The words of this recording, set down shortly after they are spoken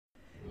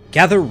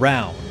Gather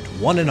round,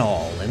 one and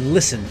all, and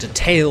listen to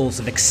tales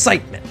of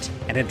excitement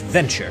and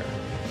adventure.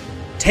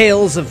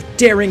 Tales of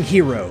daring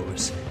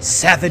heroes,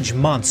 savage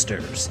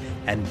monsters,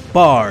 and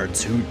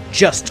bards who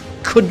just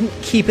couldn't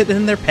keep it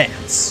in their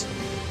pants.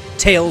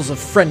 Tales of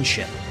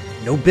friendship,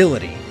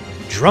 nobility,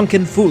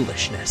 drunken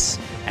foolishness,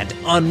 and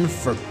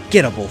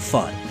unforgettable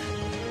fun.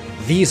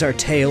 These are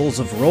tales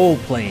of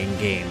role-playing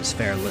games,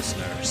 fair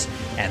listeners,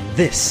 and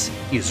this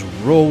is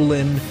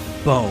Rollin'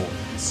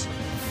 Bones.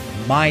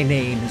 My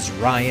name is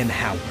Ryan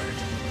Howard,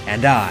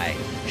 and I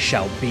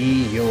shall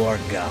be your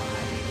guide.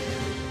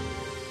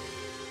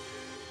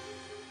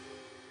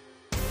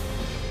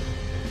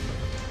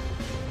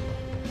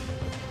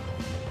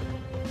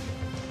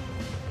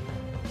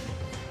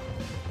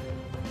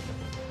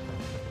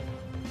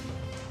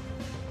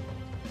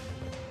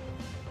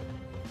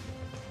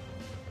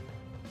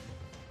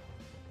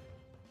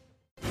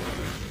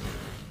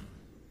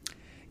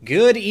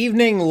 Good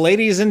evening,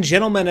 ladies and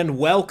gentlemen, and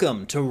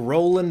welcome to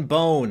Rollin'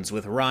 Bones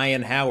with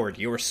Ryan Howard,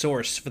 your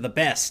source for the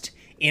best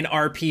in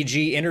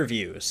RPG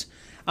interviews.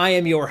 I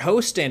am your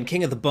host and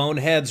king of the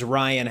boneheads,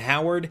 Ryan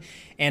Howard,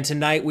 and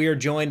tonight we are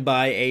joined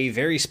by a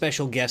very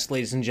special guest,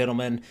 ladies and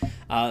gentlemen,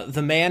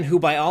 the man who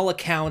by all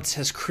accounts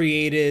has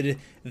created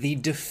the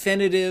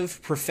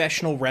definitive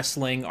professional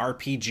wrestling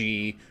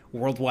RPG,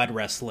 Worldwide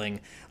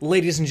Wrestling.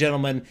 Ladies and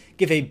gentlemen,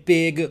 give a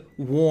big,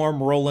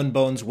 warm Rollin'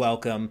 Bones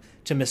welcome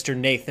to Mr.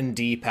 Nathan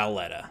D.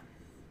 Paoletta.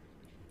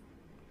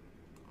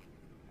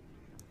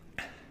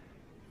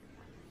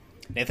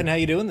 Nathan, how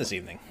you doing this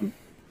evening?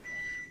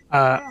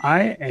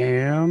 I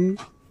am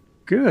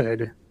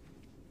good.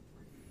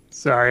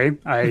 Sorry,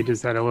 I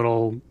just had a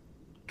little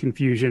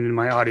confusion in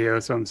my audio,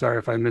 so I'm sorry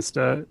if I missed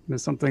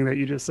something that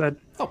you just said.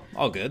 Oh,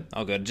 all good,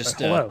 all good. Just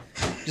hello.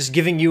 Just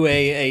giving you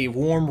a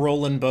warm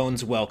Rollin'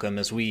 Bones welcome,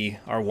 as we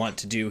are wont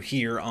to do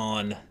here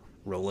on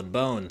Rollin'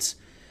 Bones.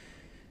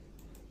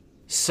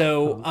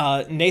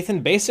 So,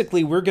 Nathan,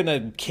 basically, we're going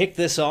to kick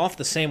this off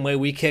the same way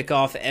we kick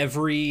off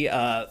every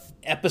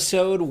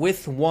episode,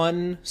 with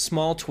one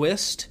small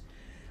twist.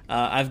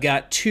 I've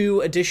got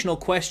two additional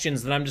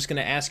questions that I'm just going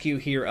to ask you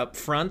here up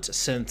front,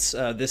 since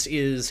this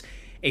is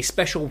a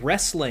special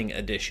wrestling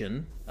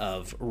edition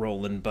of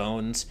Rollin'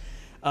 Bones.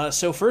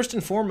 So first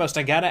and foremost,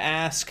 I got to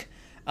ask,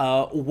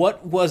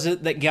 what was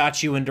it that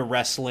got you into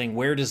wrestling?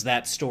 Where does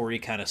that story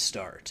kind of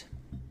start?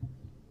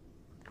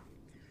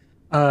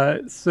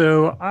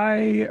 So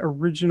I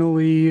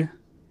originally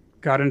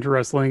got into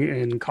wrestling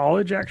in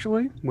college,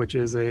 actually, which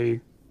is I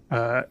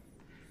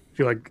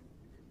feel like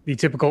the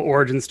typical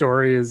origin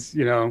story is,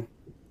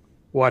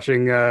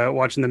 watching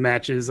the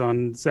matches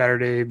on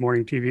Saturday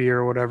morning TV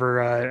or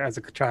whatever, as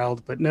a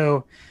child. But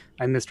no,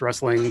 I missed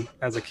wrestling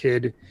as a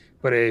kid,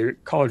 but a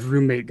college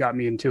roommate got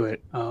me into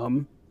it.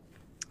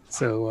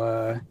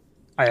 So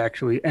I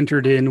actually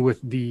entered in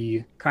with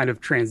the kind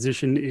of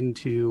transition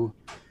into,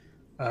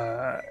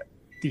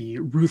 the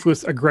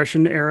ruthless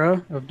aggression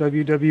era of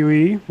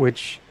WWE,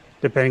 which,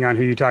 depending on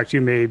who you talk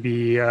to, may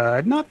be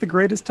not the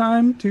greatest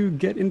time to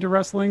get into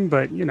wrestling,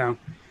 but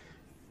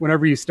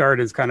whenever you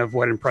start is kind of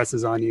what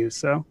impresses on you.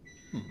 So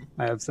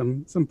I have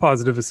some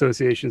positive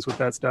associations with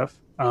that stuff.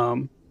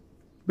 But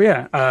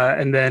yeah,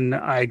 and then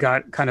I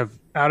got kind of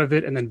out of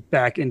it and then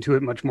back into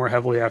it much more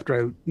heavily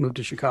after I moved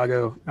to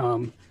Chicago,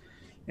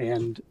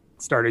 and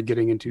started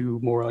getting into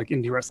more like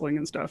indie wrestling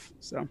and stuff.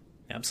 So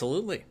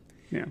Absolutely.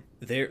 yeah.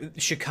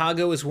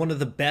 Chicago is one of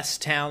the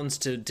best towns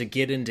to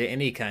get into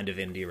any kind of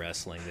indie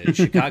wrestling.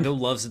 Chicago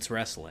loves its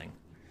wrestling.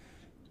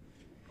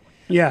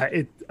 Yeah,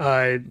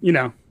 I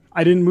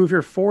didn't move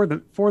here for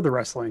the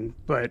wrestling,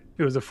 but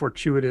it was a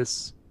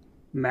fortuitous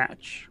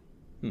match.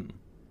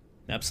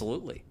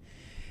 Absolutely.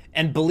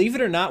 And believe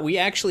it or not, we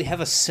actually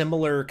have a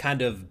similar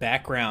kind of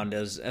background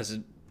as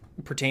it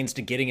pertains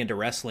to getting into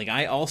wrestling.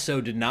 I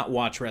also did not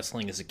watch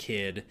wrestling as a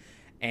kid,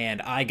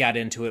 and I got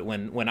into it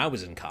when I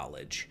was in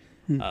college.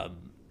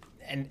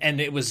 And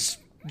it was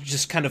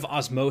just kind of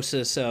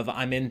osmosis of,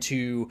 I'm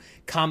into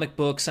comic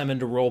books, I'm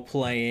into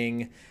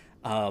role-playing.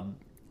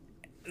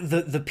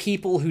 The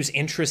people whose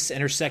interests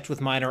intersect with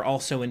mine are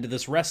also into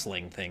this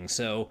wrestling thing.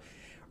 So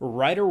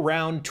right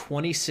around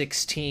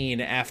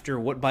 2016, after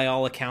what by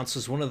all accounts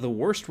was one of the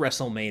worst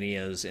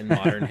WrestleManias in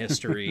modern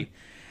history,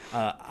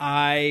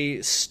 I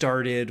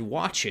started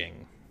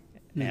watching.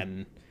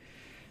 And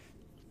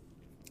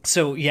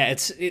so, yeah,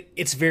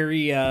 it's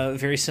very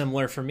very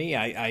similar for me.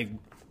 I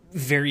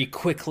very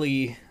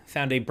quickly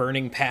found a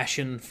burning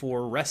passion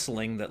for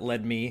wrestling that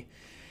led me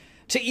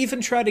to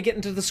even try to get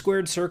into the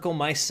squared circle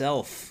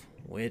myself,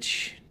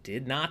 which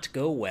did not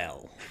go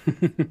well.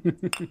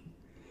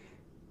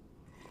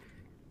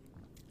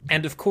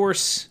 And of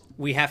course,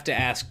 we have to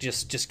ask,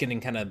 just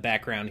getting kind of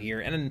background here,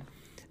 and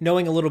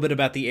knowing a little bit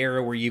about the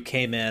era where you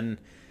came in,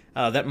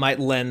 that might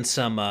lend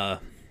some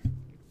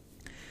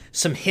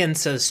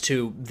hints as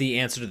to the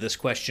answer to this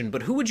question.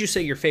 But who would you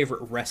say your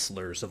favorite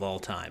wrestlers of all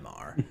time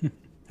are?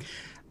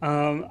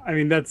 I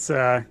mean, that's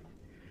I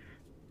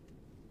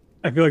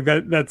feel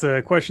like that's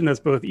a question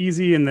that's both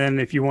easy, and then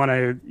if you want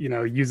to,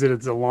 use it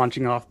as a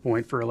launching off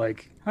point for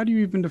like, how do you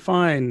even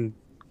define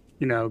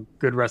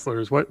good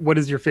wrestlers. What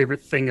is your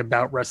favorite thing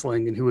about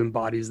wrestling, and who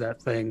embodies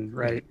that thing,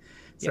 right?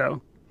 Yeah.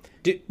 So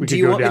do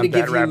you want me to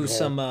give you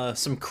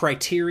some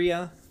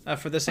criteria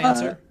for this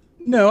answer?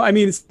 No, I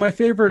mean, it's my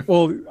favorite.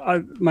 Well,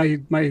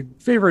 my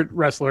favorite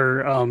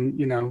wrestler,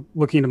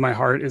 looking to my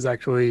heart, is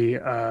actually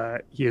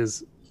he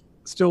is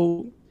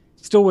still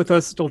with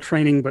us, still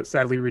training, but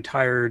sadly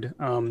retired.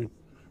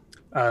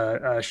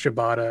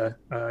 Shibata.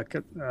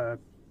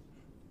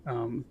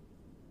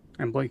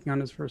 I'm blanking on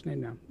his first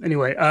name now.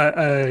 Anyway,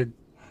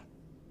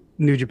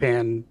 New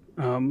Japan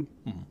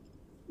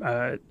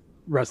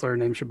wrestler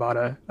named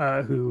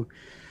Shibata, who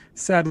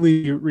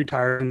sadly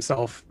retired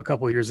himself a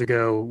couple years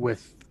ago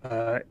with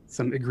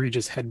some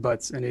egregious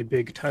headbutts in a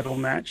big title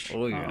match.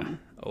 Oh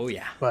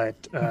yeah.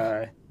 But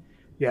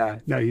yeah,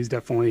 no, he's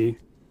definitely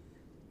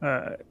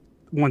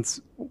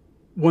once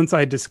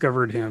I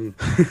discovered him,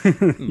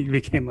 he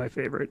became my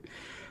favorite.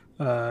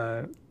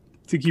 To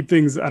keep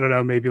things, I don't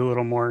know, maybe a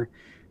little more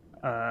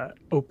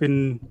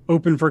open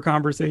for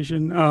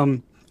conversation.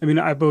 I mean,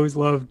 I've always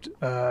loved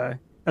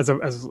as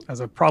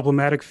a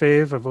problematic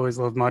fave, I've always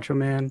loved Macho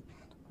Man.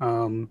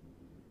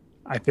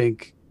 I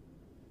think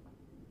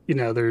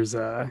there's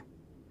the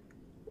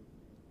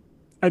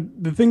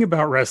thing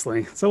about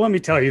wrestling. So let me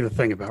tell you the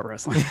thing about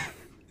wrestling.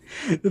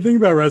 The thing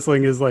about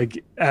wrestling is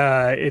like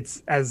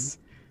it's as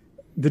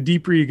the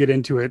deeper you get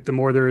into it, the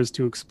more there is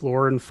to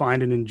explore and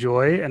find and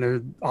enjoy,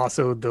 and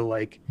also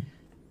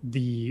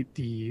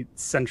the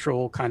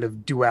central kind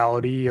of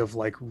duality of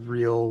like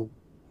real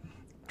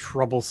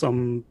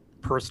troublesome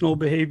personal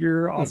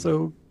behavior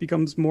also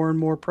becomes more and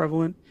more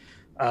prevalent.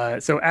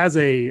 So as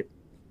a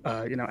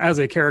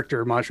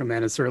character, Macho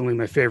Man is certainly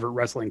my favorite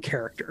wrestling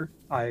character.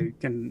 I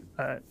can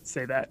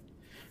say that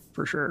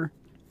for sure.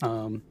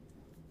 Yeah,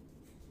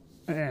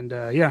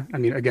 I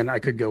mean, again, I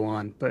could go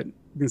on, but you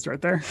can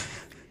start there.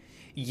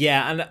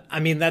 Yeah, and I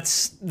mean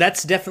that's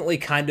definitely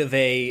kind of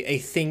a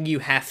thing you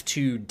have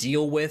to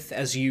deal with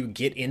as you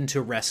get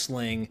into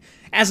wrestling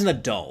as an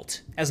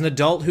adult. As an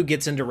adult who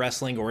gets into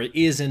wrestling or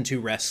is into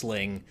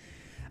wrestling,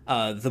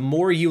 the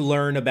more you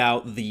learn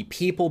about the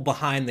people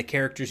behind the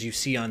characters you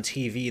see on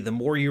TV, the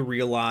more you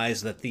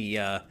realize that the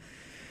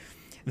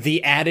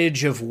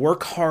adage of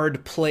work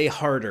hard, play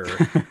harder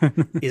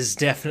is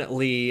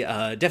definitely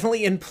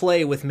in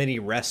play with many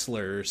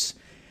wrestlers.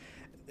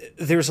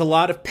 There's a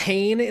lot of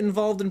pain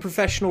involved in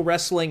professional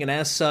wrestling, and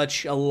as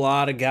such, a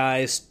lot of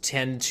guys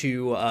tend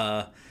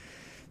to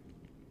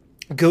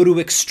go to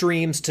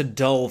extremes to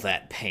dull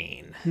that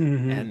pain.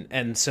 Mm-hmm.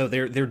 And so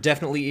there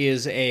definitely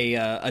is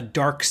a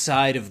dark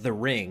side of the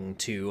ring,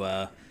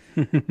 to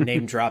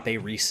name drop a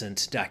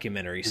recent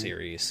documentary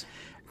series.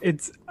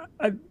 It's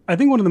I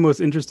think one of the most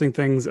interesting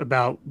things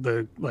about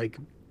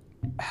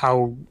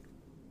how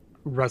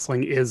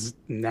wrestling is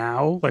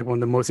now, like one of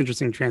the most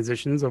interesting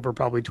transitions over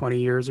probably 20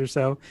 years or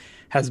so,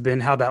 has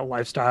been how that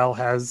lifestyle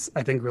has,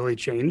 I think, really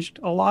changed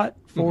a lot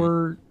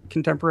for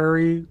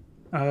contemporary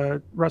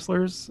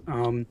wrestlers.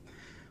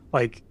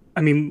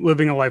 I mean,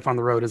 living a life on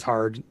the road is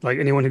hard. Like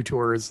anyone who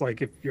tours,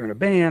 like if you're in a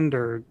band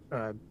or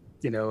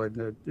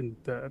in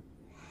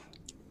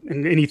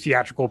any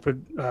theatrical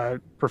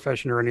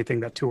profession or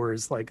anything that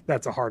tours, like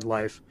that's a hard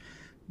life.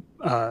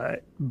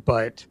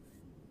 But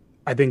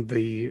I think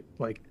the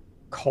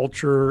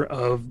culture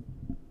of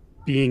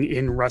being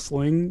in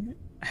wrestling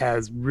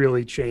has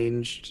really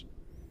changed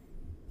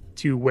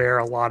to where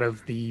a lot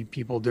of the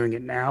people doing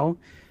it now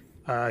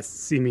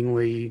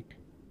seemingly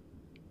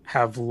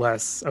have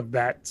less of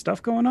that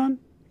stuff going on,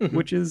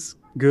 which is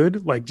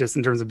good, like just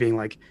in terms of being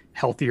like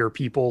healthier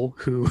people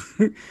who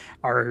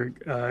are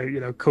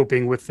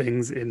coping with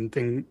things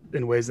in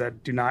ways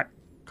that do not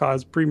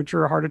cause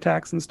premature heart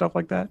attacks and stuff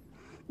like that.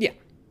 Yeah.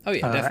 Oh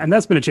yeah, definitely. And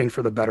that's been a change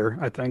for the better,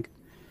 I think,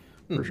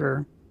 for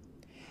sure.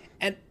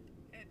 And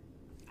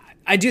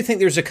I do think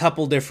there's a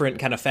couple different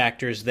kind of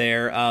factors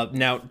there.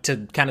 Now,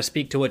 to kind of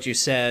speak to what you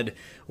said,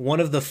 one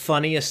of the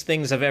funniest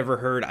things I've ever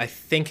heard, I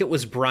think it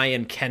was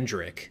Brian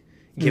Kendrick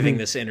giving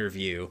this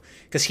interview,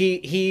 because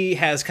he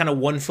has kind of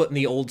one foot in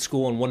the old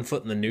school and one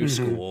foot in the new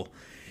school.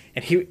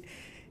 And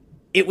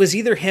it was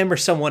either him or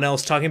someone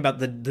else talking about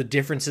the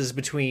differences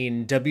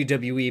between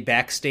WWE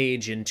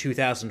backstage in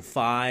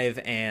 2005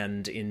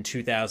 and in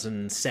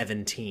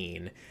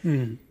 2017.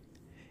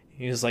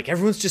 He was like,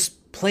 everyone's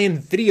just playing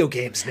video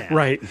games now.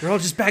 Right. They're all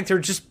just back there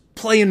just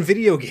playing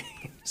video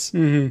games.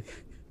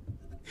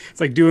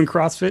 It's like doing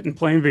CrossFit and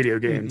playing video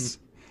games.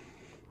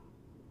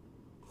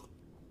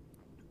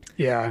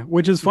 Yeah,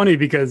 which is funny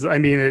because, I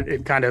mean,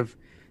 it kind of,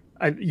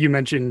 you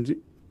mentioned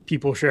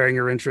people sharing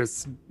your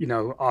interests,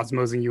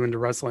 osmosing you into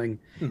wrestling.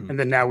 And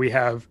then now we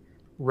have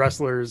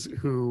wrestlers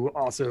who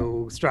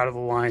also straddle the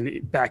line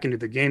back into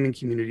the gaming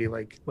community,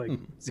 like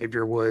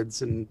Xavier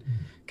Woods and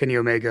Kenny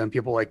Omega and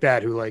people like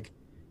that, who like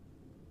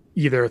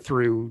either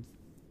through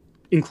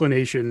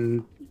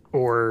inclination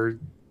or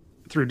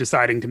through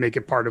deciding to make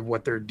it part of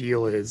what their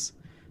deal is,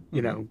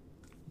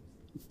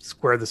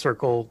 square the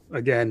circle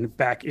again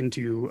back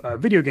into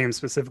video games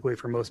specifically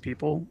for most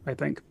people, I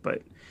think.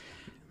 But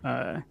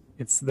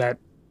it's that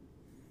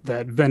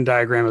Venn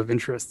diagram of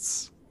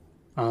interests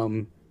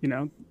You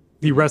know,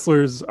 the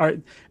wrestlers are,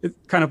 it's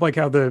kind of like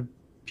how the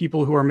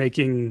people who are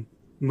making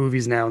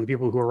movies now and the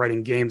people who are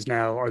writing games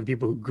now are the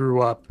people who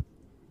grew up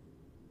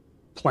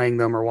playing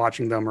them or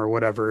watching them or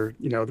whatever.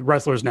 You know, the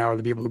wrestlers now are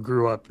the people who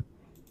grew up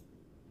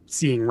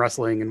seeing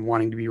wrestling and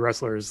wanting to be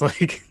wrestlers,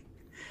 like,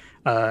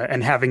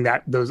 and having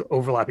those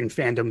overlapping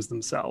fandoms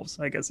themselves,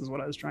 I guess is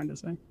what I was trying to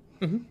say.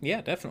 Mm-hmm.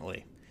 Yeah,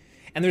 definitely.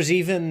 And there's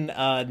even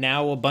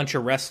now a bunch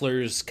of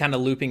wrestlers kind of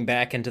looping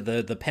back into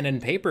the pen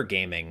and paper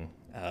gaming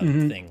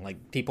thing,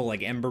 like people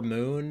like Ember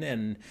Moon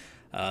and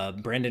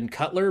Brandon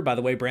Cutler. By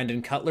the way,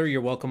 Brandon Cutler, you're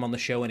welcome on the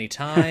show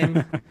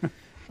anytime.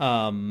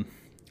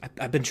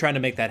 I've been trying to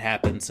make that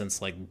happen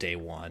since like day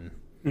one.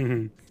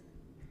 Mm-hmm.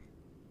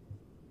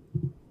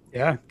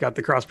 Yeah, got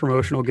the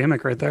cross-promotional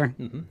gimmick right there.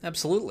 Mm-hmm.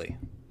 Absolutely.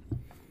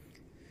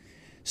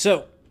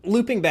 So,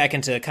 looping back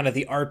into kind of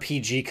the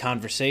RPG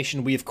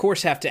conversation, we of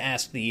course have to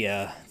ask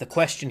the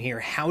question here: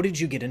 how did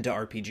you get into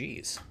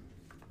RPGs?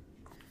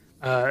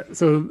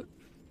 So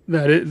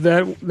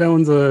that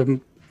one's a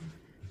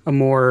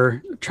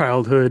more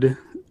childhood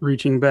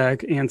reaching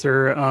back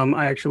answer.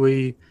 I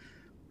actually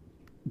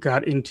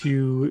got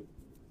into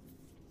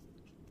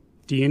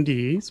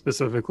D&D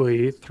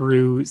specifically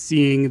through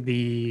seeing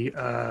the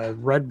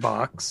red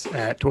box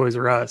at Toys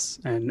R Us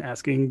and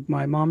asking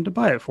my mom to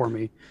buy it for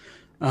me.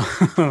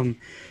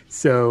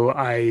 So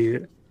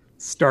I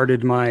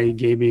started my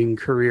gaming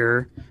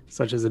career,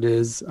 such as it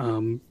is,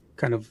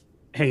 kind of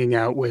hanging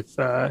out with,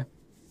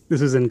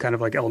 this is in kind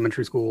of like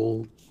elementary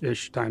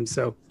school-ish time.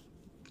 So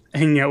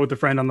hanging out with a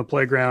friend on the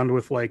playground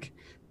with like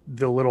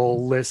the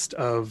little list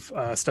of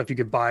stuff you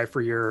could buy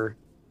for your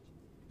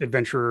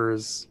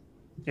adventurers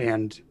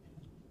and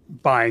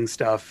buying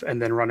stuff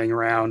and then running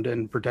around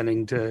and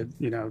pretending to,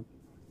 you know,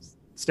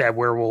 stab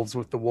werewolves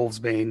with the wolf's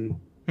bane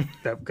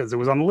that because it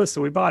was on the list,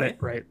 so we bought it,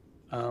 right?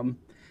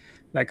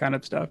 That kind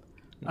of stuff.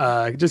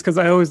 Just because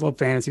I always loved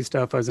fantasy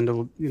stuff. I was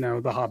into, you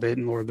know, The Hobbit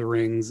and Lord of the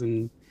Rings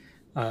and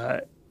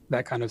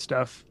that kind of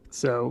stuff.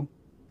 So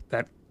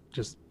that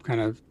just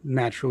kind of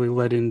naturally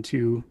led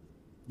into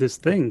this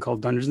thing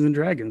called Dungeons and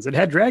Dragons. It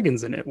had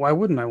dragons in it. Why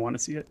wouldn't I want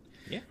to see it?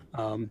 Yeah.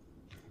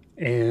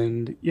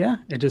 And yeah,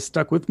 it just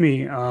stuck with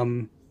me.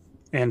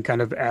 And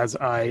kind of as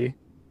I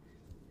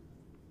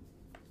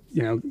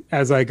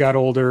got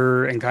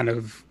older and kind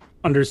of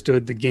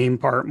understood the game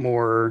part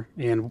more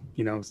and,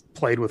 you know,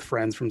 played with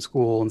friends from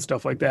school and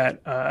stuff like that,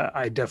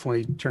 I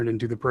definitely turned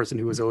into the person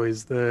who was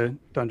always the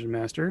dungeon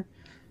master,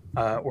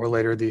 or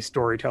later the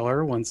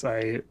storyteller once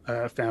I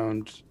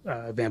found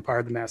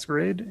Vampire the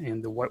Masquerade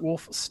and the White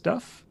Wolf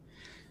stuff.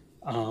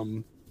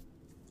 And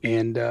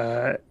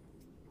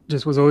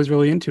just was always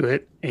really into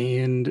it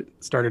and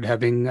started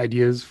having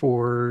ideas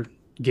for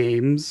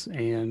games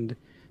and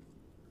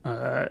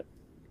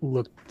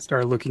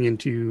started looking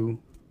into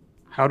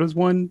how does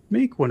one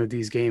make one of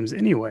these games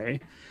anyway,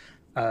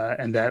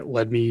 and that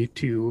led me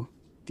to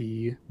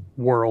the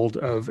world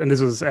of, and this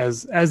was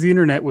as the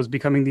internet was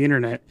becoming the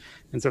internet,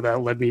 and so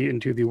that led me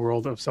into the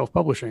world of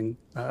self-publishing,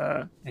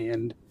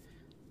 and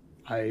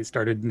I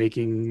started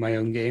making my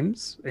own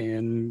games,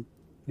 and,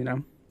 you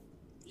know,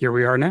 here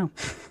we are now.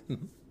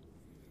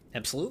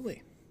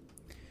 Absolutely.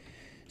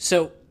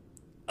 So,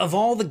 of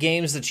all the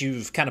games that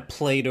you've kind of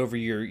played over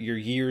your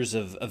years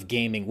of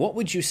gaming, what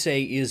would you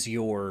say is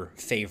your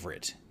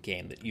favorite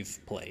game that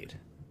you've played?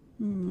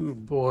 Oh,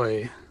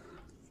 boy.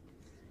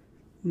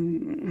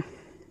 I'm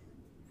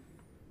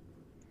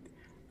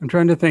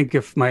trying to think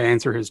if my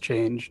answer has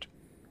changed.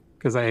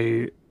 Because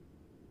I'm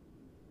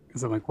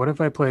like, what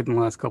have I played in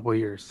the last couple of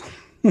years?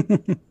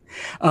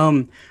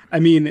 I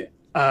mean,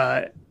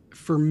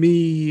 for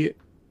me,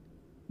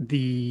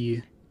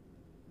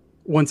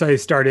 once I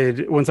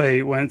started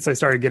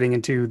getting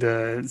into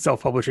the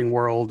self-publishing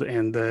world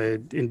and the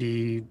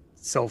indie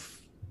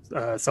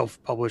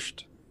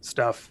self-published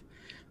stuff,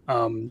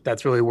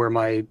 that's really where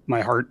my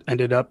heart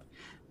ended up.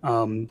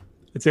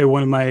 I'd say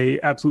one of my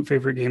absolute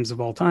favorite games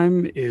of all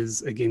time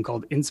is a game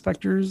called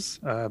Inspectors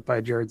by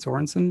Jared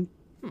Sorensen,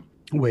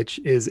 which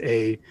is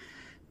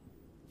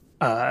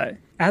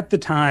at the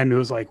time it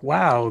was like,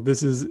 wow,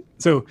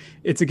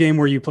 it's a game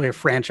where you play a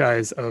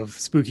franchise of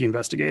spooky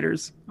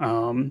investigators.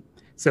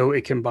 So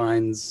it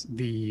combines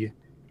the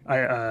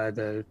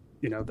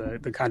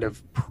kind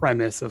of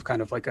premise of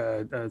kind of like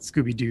a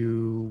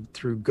Scooby-Doo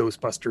through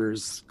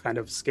Ghostbusters kind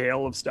of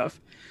scale of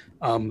stuff,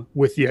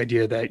 with the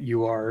idea that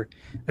you are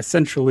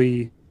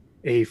essentially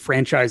a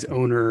franchise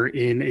owner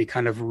in a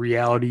kind of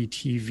reality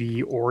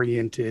TV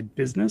oriented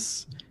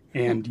business,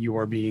 and you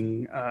are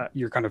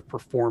you're kind of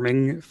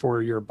performing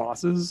for your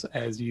bosses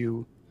as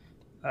you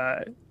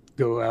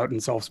go out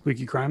and solve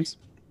spooky crimes.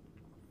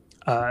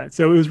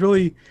 So it was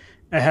really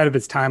ahead of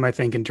its time, I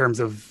think, in terms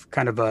of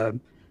kind of a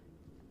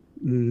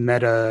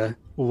meta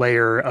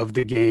layer of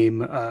the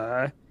game.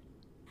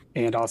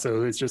 And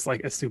also it's just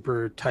like a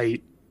super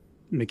tight,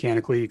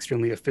 mechanically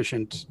extremely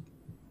efficient,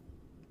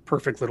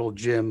 perfect little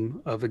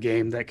gym of a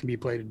game that can be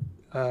played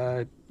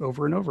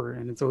over and over,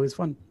 and it's always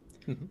fun.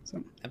 Mm-hmm.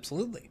 So.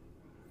 Absolutely.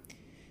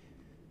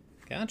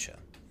 Gotcha.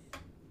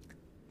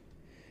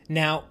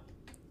 Now,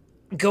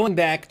 going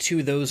back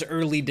to those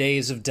early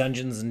days of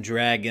Dungeons and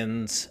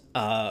Dragons,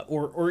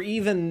 or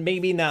even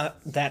maybe not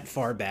that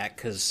far back,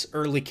 because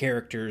early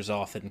characters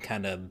often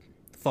kind of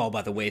fall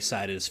by the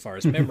wayside as far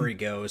as memory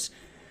goes.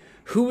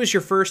 Who was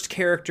your first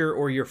character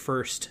or your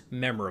first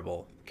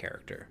memorable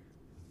character?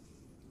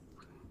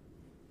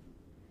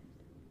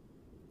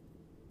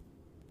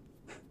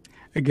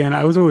 Again,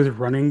 I was always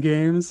running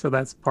games, so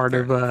that's part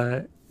of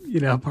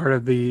part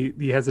of the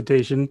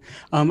hesitation.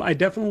 I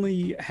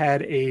definitely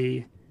had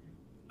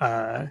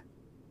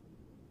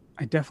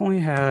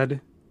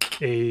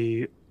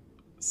a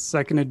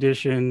second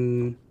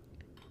edition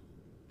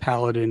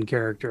paladin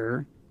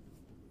character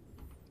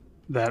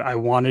that I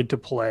wanted to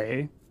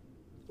play.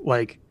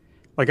 Like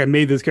I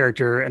made this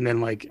character, and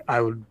then like I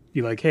would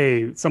be like,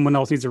 hey, someone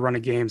else needs to run a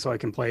game so I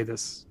can play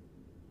this,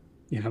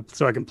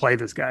 so I can play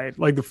this guy,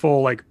 like the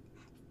full like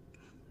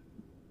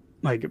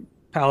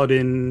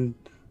paladin,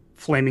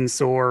 flaming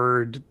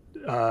sword,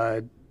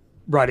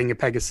 riding a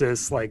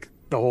Pegasus, like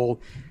the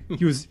whole.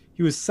 He was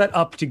set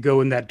up to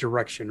go in that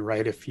direction,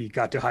 right? If he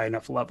got to high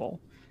enough level,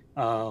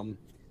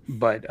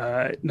 but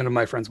none of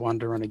my friends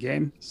wanted to run a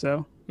game,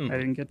 so I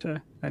didn't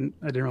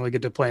really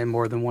get to play him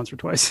more than once or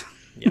twice.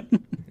 Yep,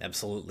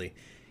 absolutely.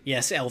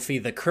 Yes, Elfie,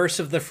 the curse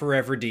of the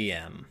forever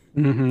DM.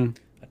 Mm-hmm.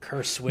 A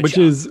curse which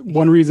is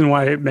one reason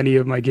why many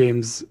of my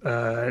games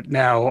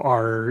now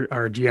are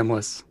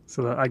GMless,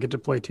 so that I get to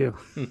play too.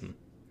 Mm-hmm.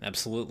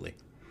 Absolutely.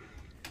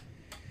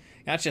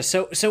 Gotcha.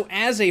 So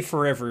as a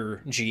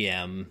forever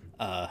GM,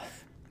 a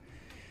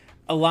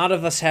lot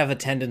of us have a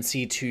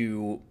tendency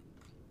to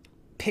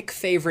pick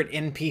favorite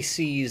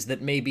NPCs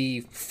that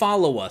maybe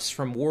follow us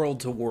from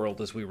world to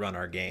world as we run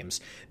our games.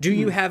 Do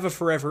you have a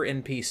forever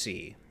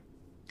NPC?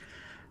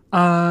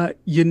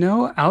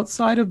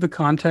 Outside of the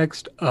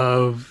context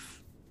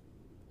of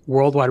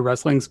Worldwide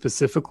Wrestling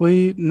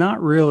specifically, not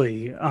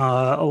really.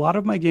 A lot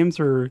of my games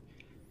are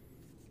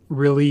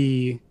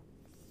really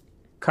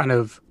kind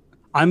of,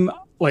 I'm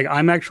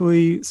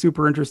actually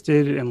super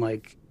interested in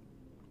like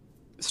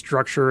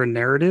structure and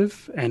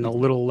narrative, and a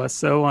little less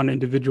so on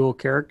individual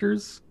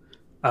characters.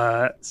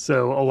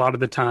 So a lot of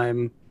the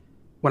time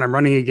when I'm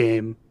running a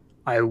game,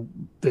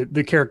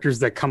 the characters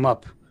that come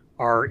up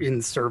are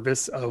in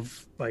service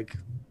of like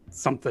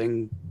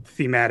something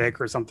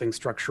thematic or something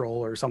structural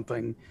or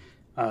something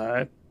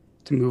to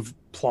move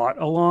plot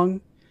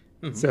along.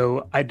 Mm-hmm.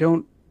 So I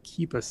don't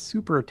keep a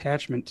super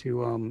attachment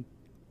to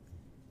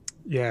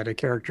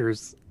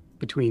characters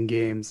between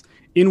games.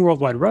 In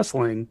Worldwide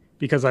Wrestling,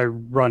 because I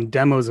run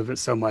demos of it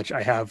so much,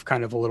 I have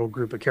kind of a little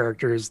group of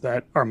characters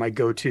that are my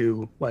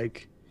go-to,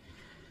 like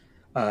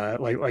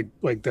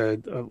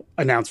the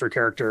announcer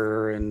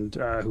character and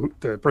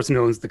the person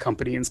who owns the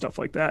company and stuff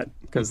like that,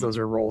 because those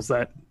are roles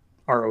that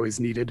are always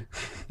needed.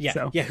 Yeah.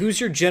 So. Yeah. Who's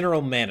your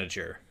general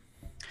manager?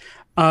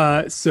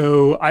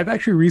 So I've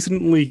actually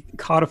recently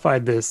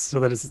codified this so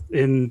that it's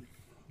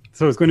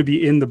going to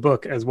be in the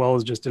book as well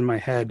as just in my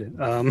head.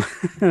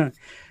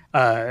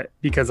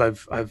 Because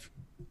I've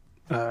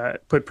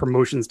put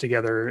promotions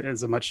together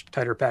as a much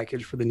tighter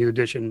package for the new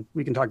edition.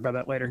 We can talk about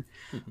that later.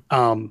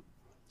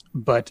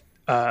 But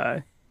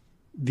when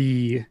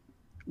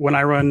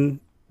I run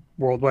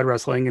Worldwide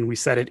Wrestling and we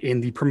set it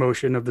in the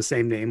promotion of the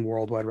same name,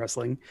 Worldwide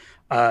Wrestling,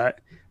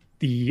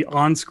 the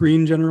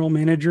on-screen general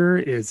manager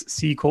is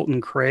C.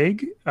 Colton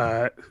Craig,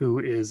 who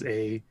is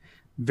a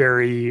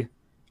very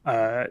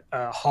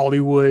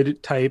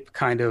Hollywood type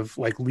kind of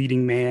like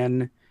leading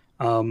man,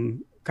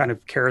 kind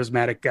of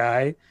charismatic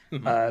guy.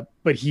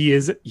 But he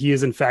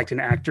is in fact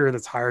an actor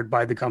that's hired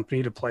by the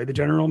company to play the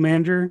general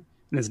manager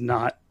and is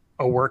not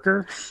a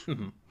worker.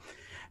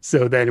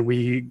 So then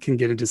we can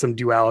get into some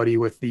duality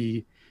with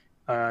the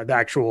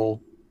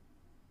actual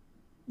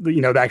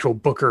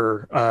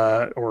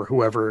booker or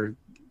whoever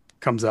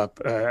comes up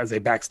as a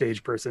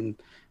backstage person.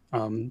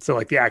 So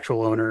like the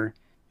actual owner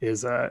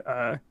is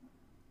a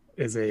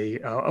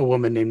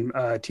woman named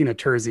Tina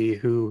Terzi,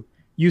 who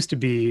used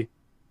to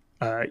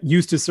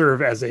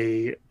serve as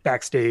a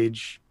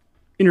backstage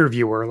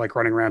interviewer, like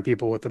running around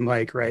people with the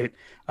mic, right?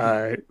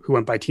 Who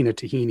went by Tina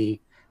Tahini,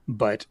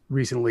 but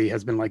recently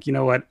has been like, you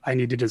know what? I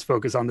need to just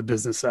focus on the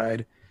business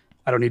side.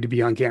 I don't need to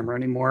be on camera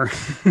anymore.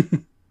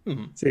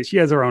 So she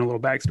has her own little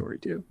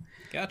backstory too.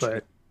 Gotcha.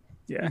 But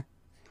yeah,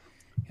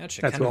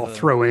 gotcha. That's what I'll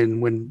throw in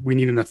when we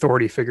need an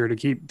authority figure to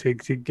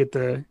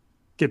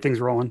get things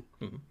rolling.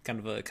 Kind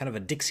of a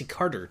Dixie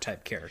Carter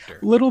type character.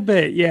 A little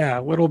bit.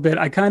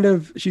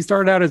 She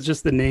started out as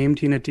just the name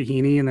Tina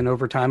Tahini, and then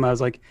over time I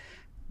was like,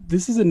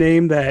 this is a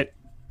name that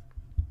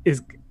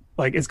is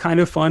like, it's kind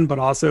of fun, but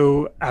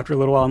also after a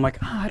little while I'm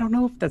like, I don't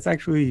know if that's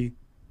actually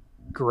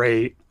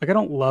great. Like, I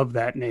don't love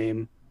that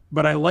name,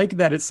 but I like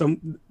that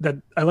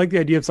I like the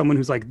idea of someone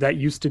who's like, that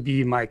used to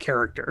be my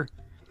character,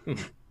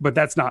 but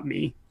that's not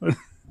me.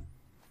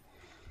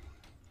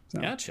 So,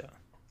 gotcha.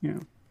 Yeah.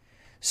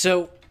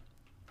 So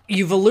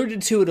you've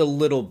alluded to it a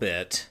little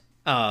bit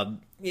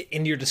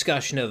in your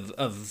discussion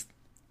of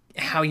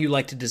how you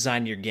like to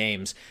design your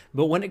games,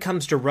 but when it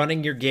comes to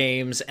running your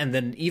games, and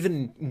then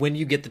even when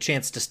you get the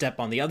chance to step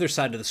on the other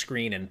side of the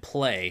screen and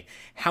play,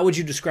 how would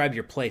you describe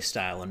your play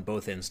style in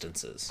both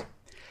instances?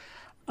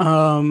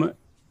 Um,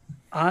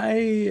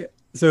 I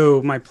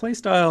so my play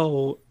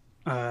style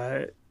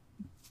uh,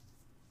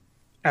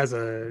 as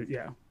a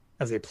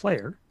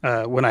player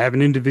when I have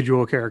an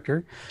individual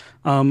character,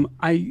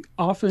 I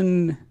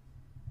often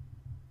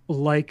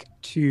like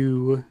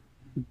to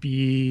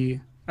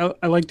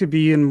I like to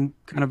be in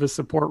kind of a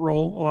support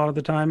role a lot of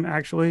the time,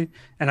 actually.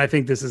 And I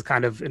think this is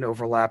kind of an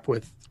overlap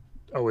with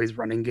always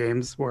running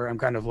games where I'm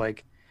kind of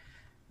like,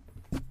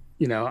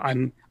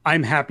 I'm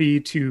happy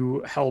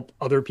to help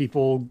other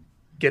people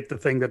get the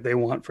thing that they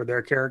want for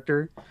their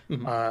character.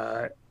 Mm-hmm.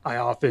 I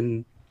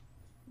often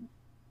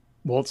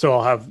well, so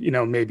I'll have,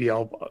 maybe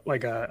I'll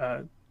like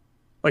the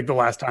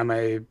last time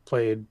I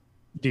played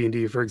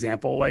D&D, for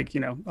example, like,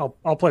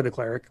 I'll play the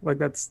cleric, like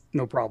that's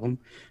no problem.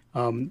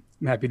 I'm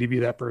happy to be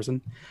that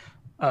person.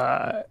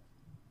 Uh,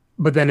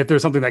 but then if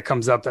there's something that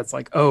comes up that's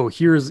like, oh,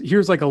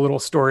 here's like a little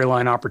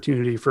storyline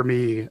opportunity for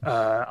me,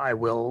 I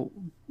will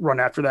run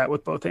after that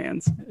with both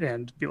hands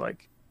and be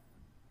like,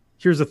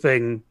 here's the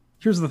thing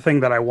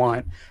that I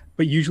want.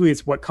 But usually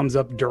it's what comes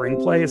up during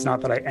play. It's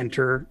not that I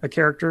enter a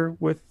character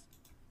with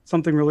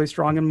something really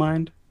strong in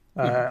mind.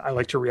 I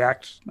like to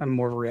react. I'm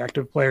more of a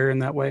reactive player in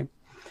that way.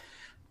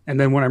 And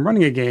then when I'm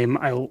running a game,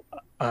 I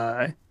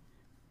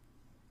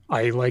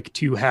like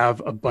to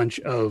have a bunch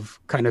of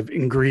kind of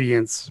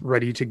ingredients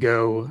ready to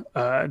go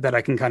that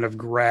I can kind of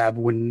grab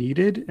when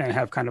needed and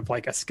have kind of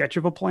like a sketch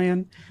of a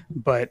plan.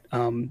 But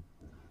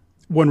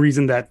one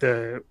reason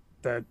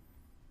that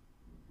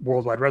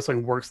Worldwide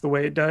Wrestling works the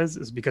way it does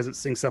is because it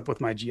syncs up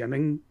with my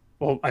GMing.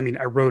 Well, I mean,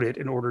 I wrote it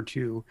in order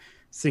to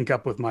sync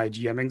up with my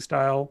GMing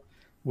style,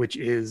 which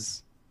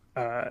is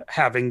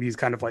having these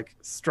kind of like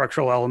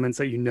structural elements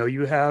that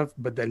you have,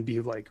 but then be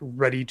like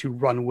ready to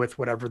run with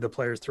whatever the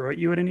players throw at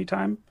you at any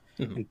time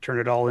and turn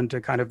it all into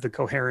kind of the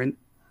coherent,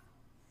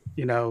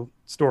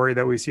 story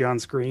that we see on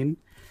screen.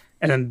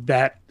 And then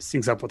that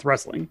syncs up with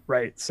wrestling,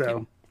 right?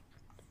 So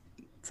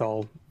it's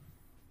all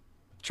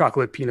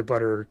chocolate peanut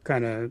butter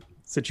kind of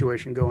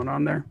situation going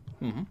on there.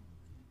 Mm-hmm.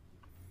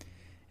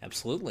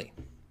 Absolutely.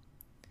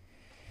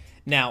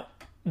 Now,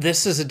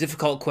 this is a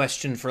difficult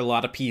question for a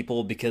lot of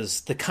people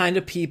because the kind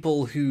of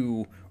people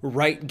who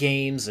write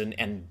games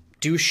and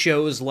do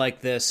shows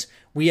like this,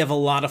 we have a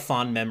lot of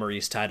fond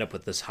memories tied up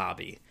with this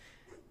hobby.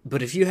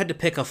 But if you had to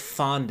pick a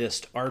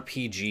fondest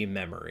RPG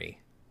memory,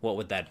 what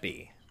would that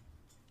be?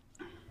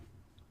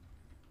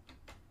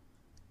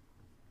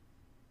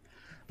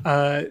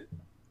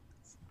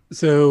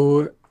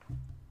 So,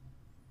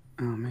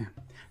 oh man.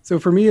 So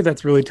for me,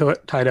 that's really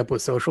tied up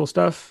with social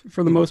stuff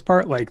for the most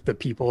part, like the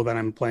people that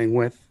I'm playing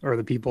with or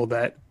the people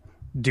that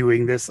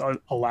doing this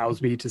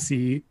allows me to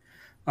see.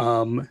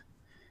 Like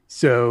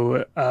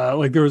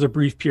there was a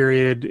brief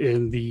period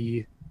in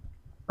the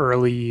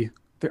early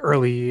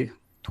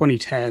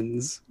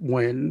 2010s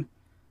when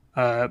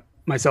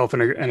myself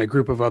and a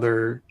group of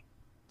other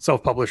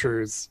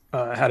self-publishers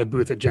had a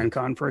booth at Gen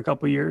Con for a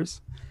couple of years.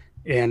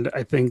 And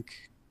I think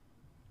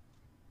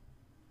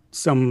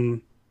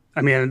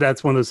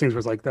that's one of those things where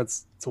it's like,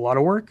 it's a lot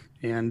of work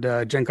and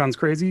Gen Con's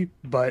crazy,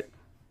 but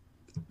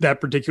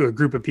that particular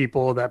group of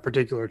people, that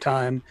particular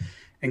time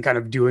and kind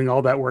of doing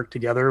all that work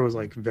together was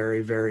like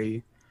very,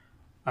 very,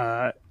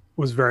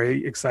 was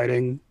very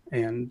exciting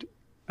and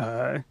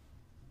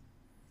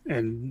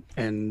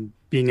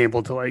being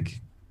able to like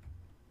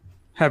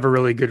have a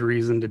really good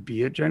reason to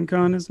be at Gen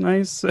Con is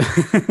nice.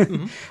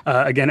 Mm-hmm.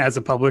 Again, as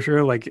a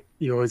publisher, like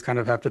you always kind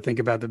of have to think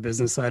about the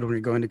business side when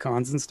you're going to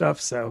cons and stuff.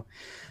 So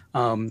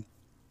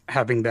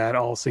having that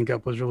all sync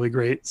up was really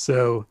great.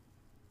 So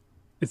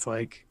it's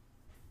like,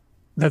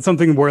 that's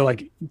something where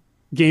like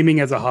gaming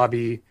as a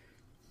hobby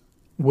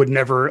I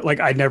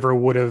never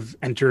would have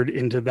entered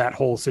into that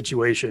whole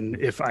situation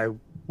if I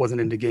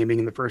wasn't into gaming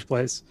in the first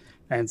place.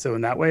 And so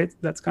in that way,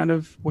 that's kind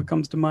of what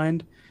comes to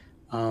mind.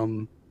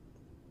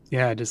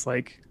 Just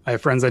like I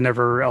have friends I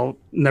never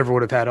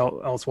would have had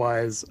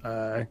elsewise.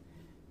 Those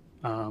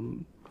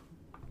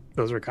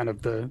are kind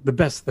of the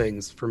best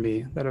things for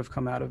me that have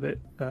come out of it.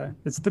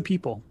 It's the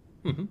people.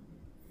 Mm-hmm.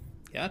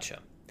 Gotcha.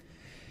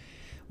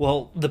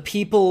 Well, the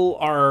people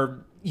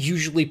are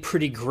usually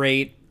pretty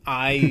great.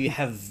 I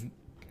have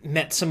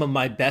met some of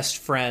my best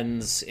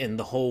friends in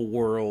the whole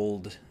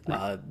world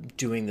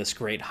doing this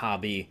great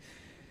hobby.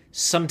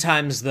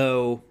 Sometimes,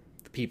 though,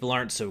 the people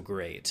aren't so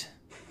great.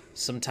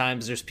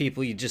 Sometimes there's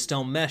people you just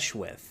don't mesh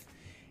with.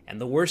 And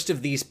the worst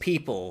of these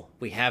people,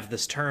 we have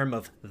this term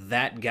of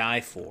that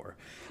guy for.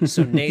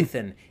 So,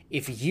 Nathan,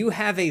 if you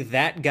have a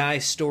that guy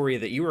story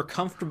that you are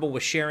comfortable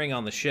with sharing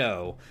on the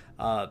show,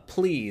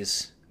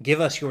 please give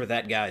us your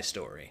that guy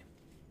story.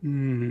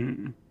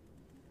 Mm-hmm.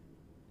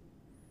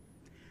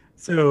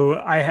 So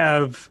I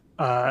have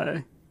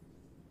I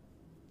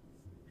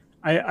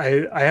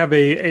have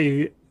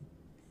a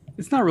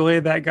it's not really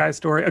a that guy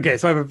story. Okay,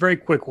 so I have a very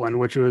quick one,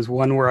 which was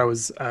one where I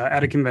was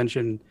at a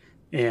convention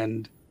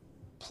and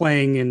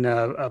playing in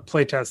a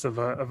playtest of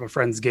a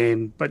friend's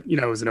game, but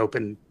it was an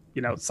open,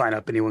 sign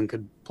up, anyone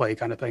could play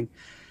kind of thing.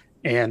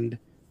 And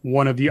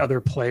one of the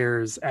other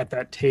players at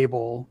that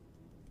table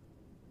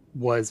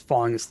was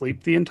falling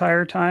asleep the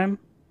entire time.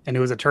 And it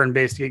was a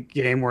turn-based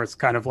game where it's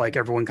kind of like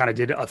everyone kind of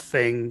did a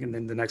thing, and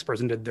then the next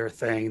person did their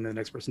thing, and the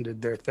next person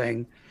did their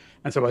thing.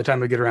 And so by the time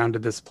we get around to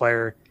this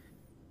player,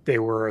 they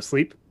were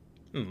asleep.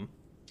 Mm.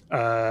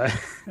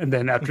 And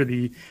then after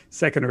the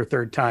second or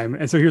third time,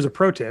 and so here's a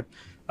pro tip.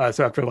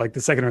 So after like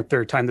the second or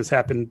third time this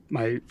happened,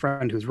 my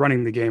friend who's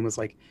running the game was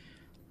like,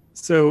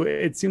 so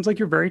it seems like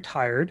you're very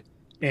tired,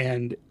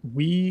 and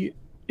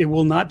it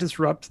will not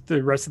disrupt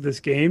the rest of this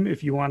game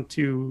if you want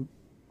to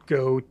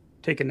go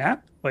take a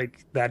nap.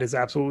 Like, that is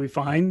absolutely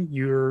fine.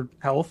 Your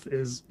health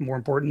is more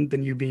important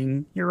than you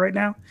being here right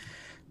now.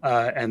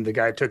 And the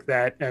guy took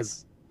that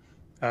as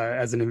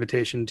an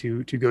invitation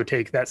to go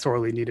take that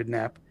sorely needed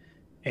nap.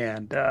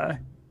 And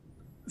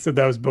so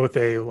that was both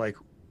a, like,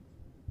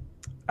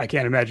 I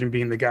can't imagine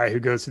being the guy who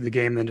goes through the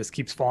game and then just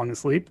keeps falling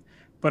asleep.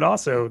 But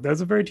also,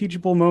 that's a very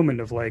teachable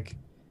moment of, like,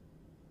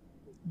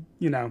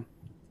 you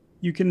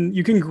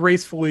can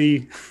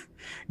gracefully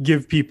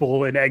give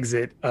people an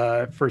exit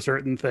for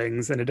certain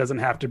things, and it doesn't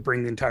have to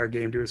bring the entire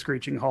game to a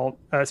screeching halt,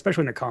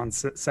 especially in a con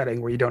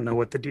setting where you don't know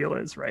what the deal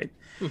is, right?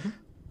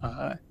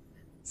 Mm-hmm.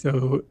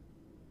 So,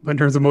 but in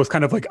terms of most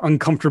kind of like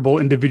uncomfortable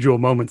individual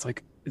moments,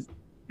 like,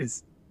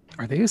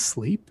 are they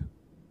asleep?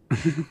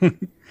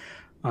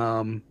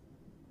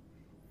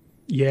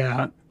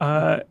 Yeah.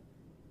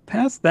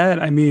 Past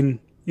that, I mean,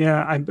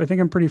 yeah, I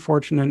think I'm pretty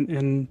fortunate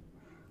in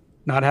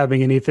not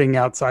having anything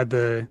outside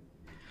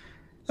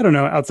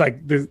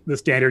outside the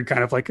standard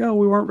kind of like, oh,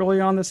 we weren't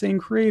really on the same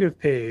creative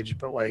page,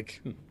 but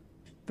like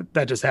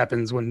that just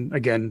happens when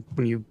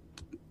you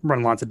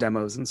run lots of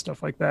demos and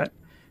stuff like that.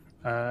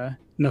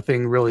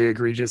 Nothing really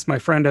egregious. My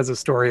friend has a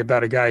story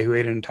about a guy who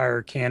ate an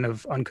entire can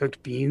of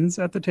uncooked beans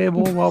at the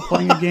table while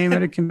playing a game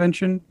at a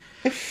convention.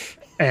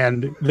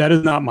 And that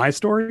is not my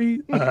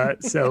story.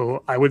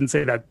 So I wouldn't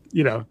say that,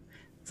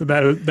 so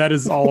that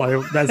is all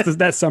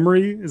that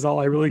summary is all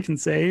I really can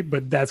say,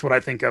 but that's what I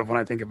think of when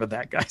I think of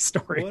that guy's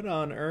story. What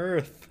on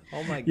earth?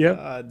 Oh my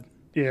God.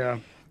 Yeah.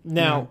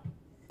 Now,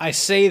 I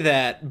say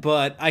that,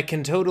 but I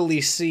can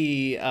totally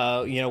see,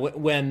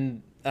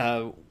 when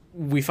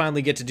we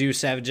finally get to do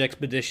Savage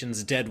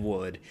Expeditions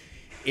Deadwood,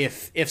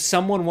 if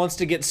someone wants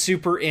to get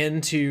super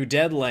into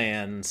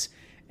Deadlands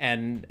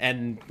and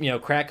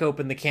crack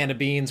open the can of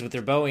beans with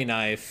their Bowie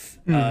knife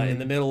in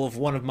the middle of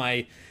one of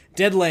my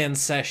Deadlands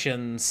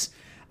sessions,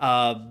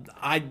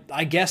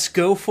 I guess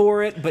go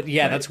for it, but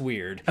yeah, that's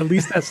weird. At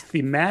least that's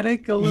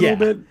thematic a little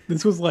bit.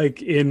 This was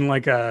like in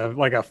like a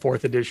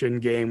 4th edition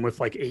game with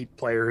like 8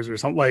 players or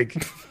something,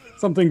 like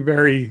something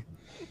very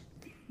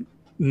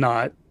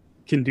not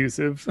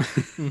conducive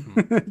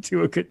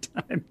to a good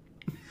time.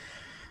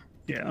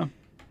 Yeah,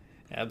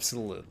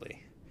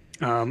 absolutely.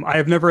 I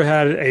have never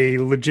had a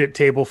legit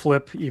table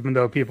flip, even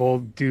though people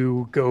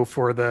do go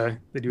for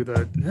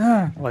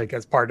like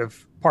as part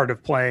of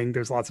playing.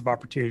 There's lots of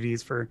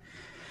opportunities for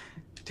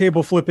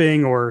table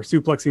flipping or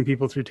suplexing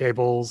people through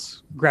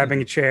tables,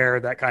 grabbing a chair,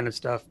 that kind of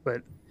stuff.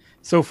 But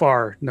so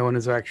far, no one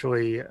has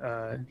actually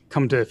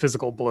come to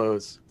physical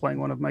blows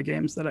playing one of my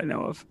games that I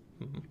know of.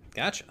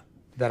 Gotcha.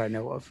 That I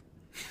know of.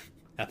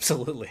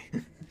 Absolutely.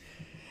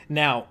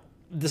 Now,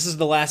 this is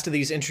the last of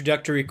these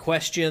introductory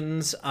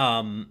questions.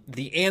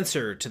 The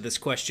answer to this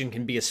question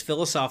can be as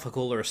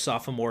philosophical or as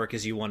sophomoric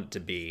as you want it to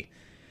be.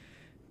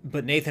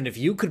 But Nathan, if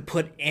you could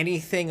put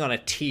anything on a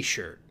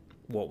t-shirt,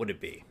 what would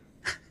it be?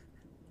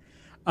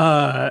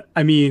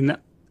 I mean,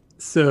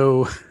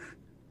 so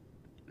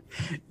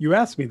you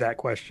asked me that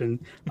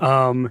question.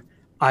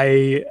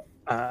 I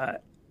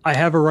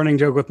have a running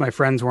joke with my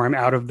friends where I'm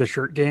out of the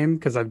shirt game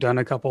because I've done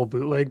a couple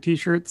bootleg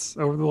t-shirts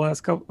over the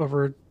last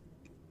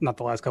not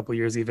the last couple of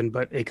years even,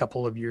 but a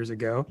couple of years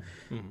ago.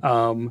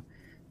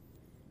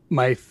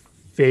 My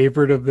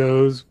favorite of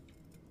those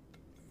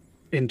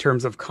in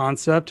terms of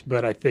concept,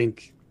 but I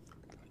think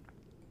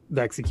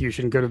the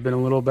execution could have been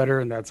a little better,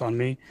 and that's on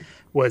me,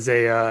 was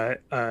a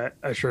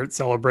shirt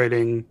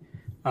celebrating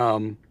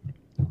the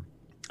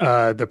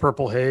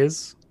Purple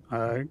Haze.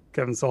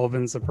 Kevin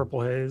Sullivan's The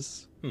Purple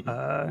Haze.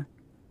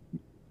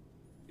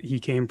 He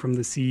came from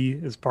the sea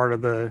as part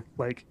of the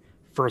like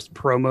first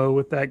promo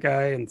with that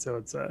guy, and so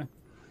it's a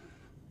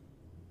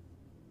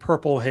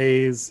Purple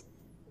Haze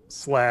 /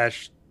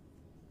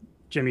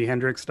 Jimi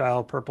Hendrix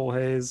style Purple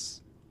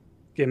Haze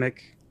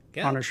gimmick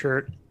on a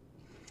shirt.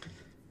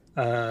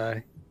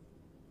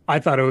 I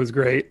thought it was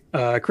great.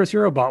 Chris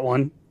Hero bought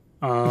one.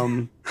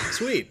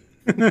 Sweet.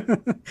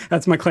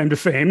 That's my claim to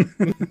fame.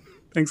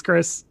 Thanks,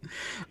 Chris.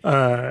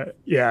 No,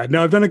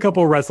 I've done a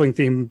couple wrestling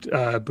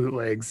themed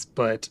bootlegs,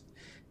 but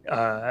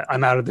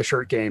I'm out of the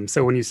shirt game.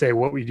 So when you say,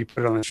 what would you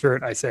put on the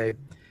shirt? I say,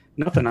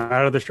 nothing. I'm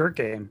out of the shirt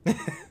game.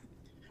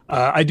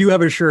 I do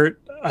have a shirt.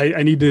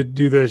 I need to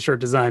do the shirt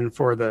design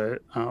for the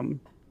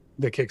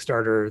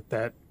Kickstarter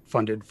that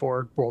funded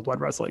for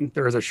Worldwide Wrestling.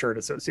 There is a shirt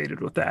associated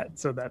with that.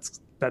 So that's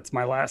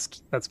my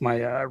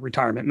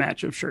retirement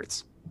match of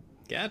shirts.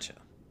 Gotcha.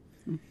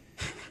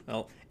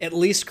 Well, at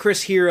least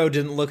Chris Hero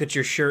didn't look at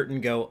your shirt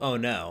and go, "Oh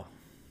no."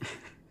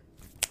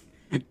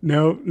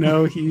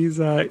 No, he's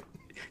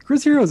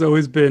Chris Hero's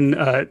always been.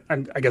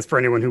 I guess for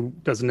anyone who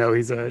doesn't know,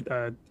 he's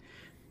a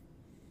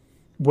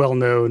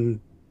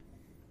well-known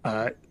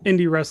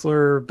indie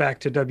wrestler. Back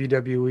to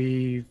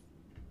WWE,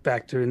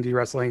 back to indie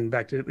wrestling,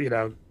 back to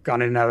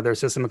gone in and out of their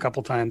system a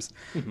couple times.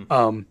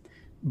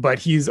 But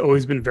he's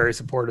always been very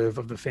supportive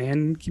of the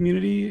fan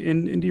community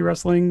in indie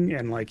wrestling,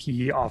 and like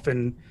he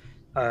often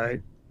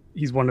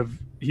he's one of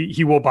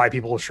he will buy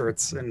people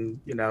shirts and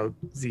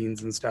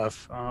zines and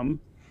stuff.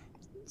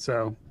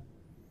 So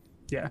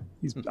yeah,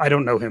 I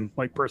don't know him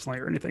like personally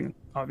or anything,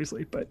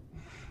 obviously, but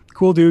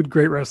cool dude,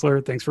 great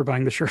wrestler. Thanks for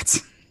buying the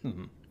shirts.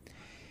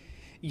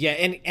 Yeah,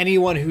 and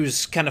anyone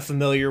who's kind of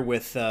familiar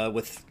with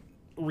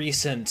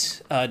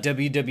recent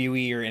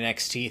WWE or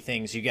NXT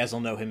things, you guys will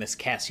know him as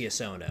Cassius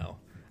Ohno.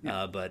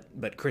 Yeah.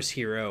 But Chris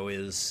Hero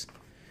is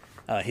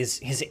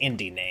his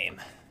indie name,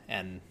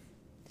 and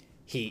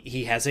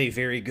he has a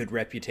very good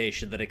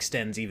reputation that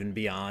extends even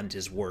beyond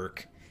his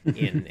work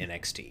in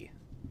NXT.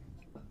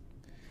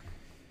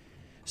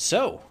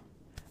 So,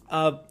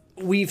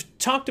 we've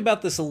talked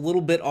about this a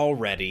little bit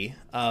already,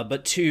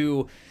 but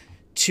to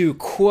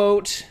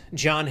quote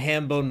John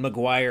Hambone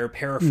McGuire,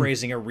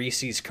 paraphrasing a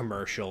Reese's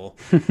commercial,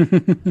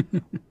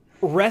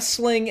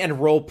 wrestling and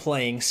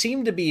role-playing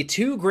seem to be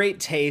two great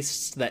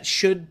tastes that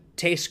should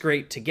taste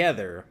great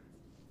together.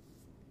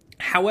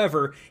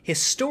 However,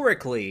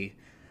 historically,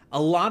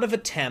 a lot of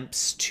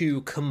attempts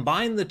to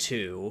combine the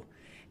two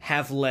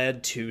have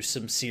led to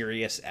some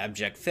serious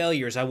abject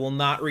failures. I will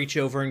not reach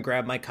over and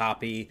grab my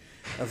copy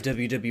of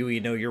WWE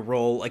Know Your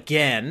Role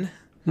again.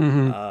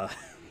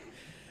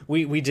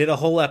 We did a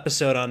whole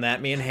episode on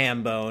that, me and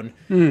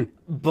Hambone.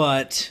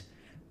 But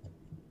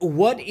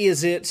what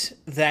is it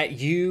that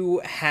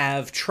you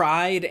have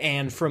tried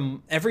and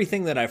from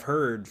everything that I've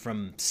heard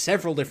from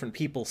several different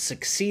people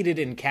succeeded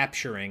in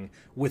capturing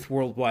with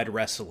Worldwide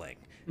Wrestling?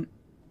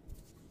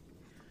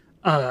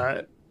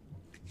 I'm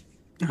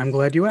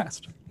glad you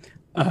asked.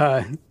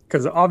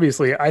 Because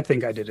obviously I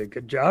think I did a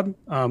good job,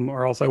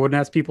 or else I wouldn't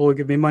ask people to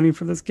give me money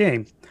for this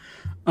game.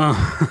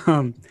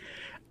 So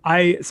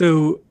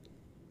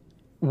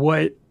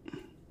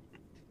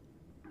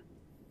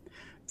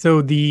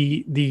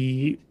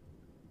the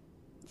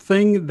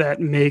thing that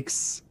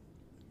makes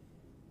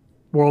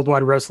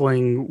Worldwide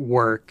Wrestling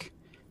work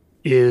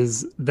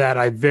is that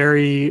I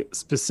very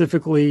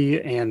specifically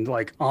and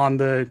like on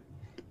the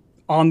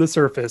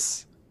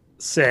surface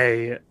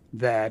say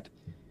that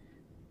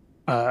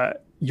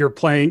you're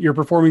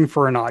performing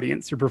for an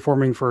audience. You're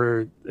performing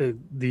for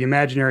the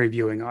imaginary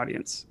viewing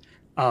audience.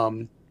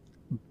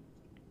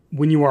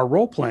 When you are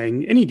role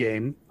playing any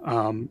game,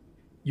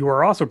 you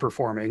are also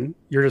performing.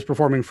 You're just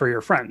performing for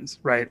your friends,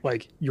 right?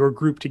 Like you're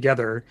grouped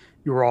together.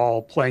 You're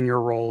all playing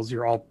your roles.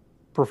 You're all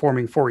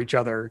performing for each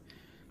other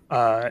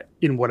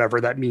in whatever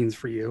that means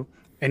for you.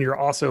 And you're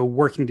also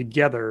working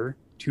together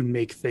to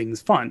make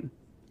things fun,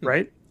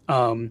 right?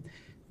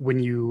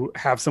 When you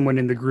have someone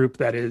in the group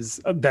that's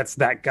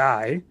that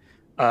guy,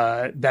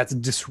 that's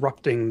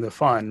disrupting the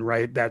fun,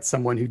 right? That's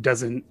someone who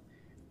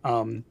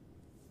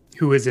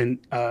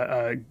isn't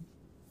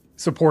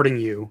supporting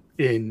you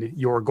in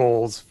your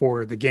goals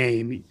for the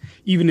game.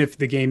 Even if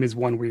the game is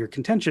one where you're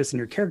contentious and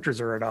your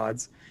characters are at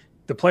odds,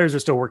 the players are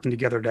still working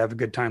together to have a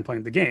good time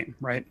playing the game,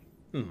 right?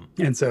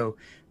 And so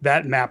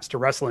that maps to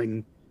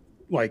wrestling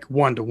like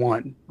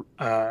one-to-one.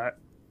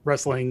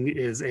 Wrestling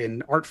is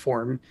an art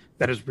form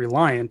that is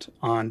reliant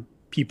on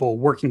people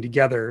working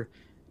together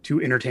to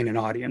entertain an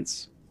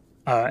audience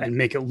and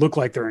make it look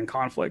like they're in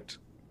conflict.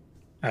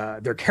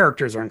 Their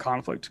characters are in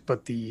conflict,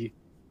 but the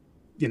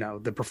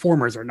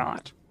performers are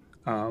not.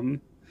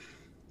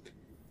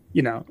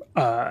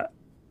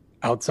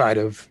 Outside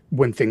of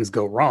when things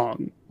go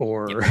wrong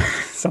or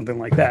something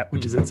like that,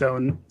 which is its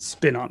own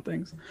spin on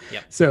things.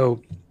 Yep.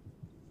 So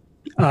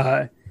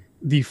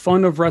the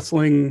fun of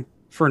wrestling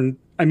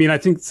I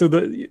think so.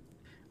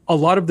 A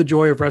lot of the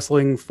joy of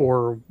wrestling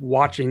for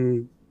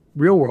watching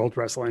real world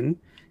wrestling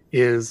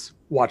is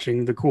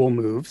watching the cool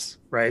moves,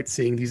 right?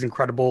 Seeing these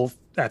incredible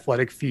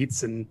athletic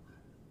feats and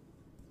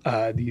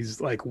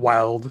these like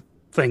wild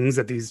things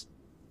that these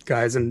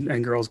guys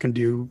and girls can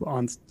do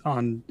on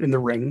in the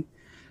ring.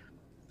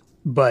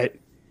 But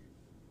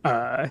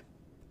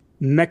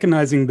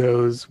mechanizing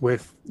those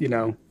with,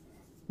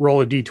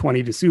 roll a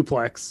D20 to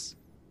suplex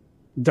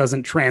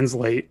doesn't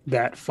translate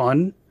that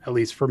fun, at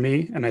least for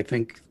me. And I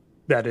think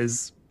that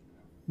is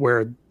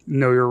where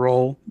Know Your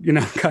Role,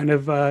 kind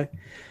of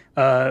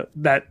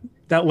that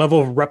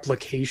level of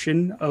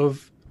replication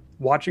of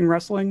watching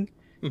wrestling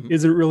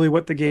isn't really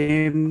what the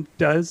game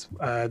does.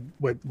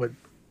 What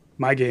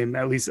my game,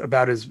 at least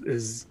about,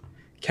 is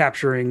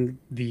capturing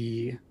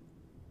the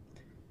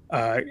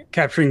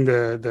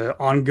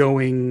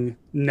ongoing,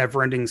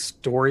 never-ending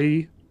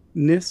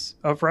storyness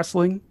of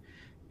wrestling,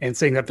 and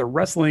saying that the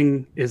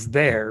wrestling is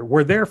there.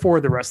 We're there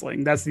for the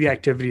wrestling. That's the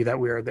activity that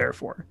we are there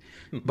for.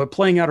 But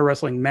playing out a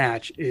wrestling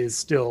match is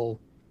still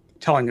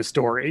telling a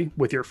story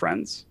with your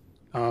friends.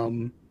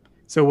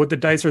 So what the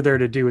dice are there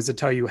to do is to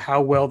tell you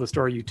how well the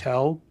story you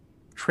tell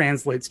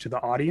translates to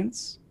the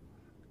audience,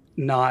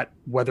 not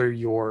whether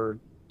your,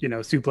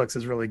 suplex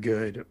is really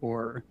good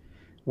or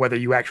whether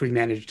you actually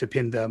manage to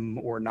pin them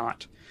or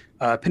not.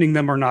 Pinning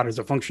them or not is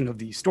a function of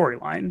the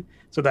storyline.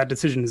 So that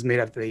decision is made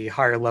at the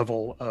higher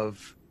level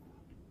of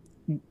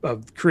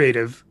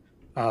creative,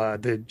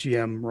 the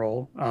GM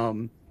role,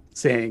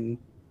 saying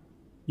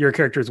your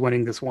character is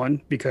winning this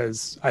one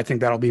because I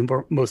think that'll be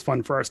most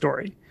fun for our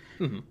story.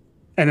 Mm-hmm.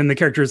 And then the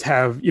characters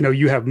have,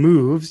 you have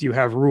moves, you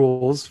have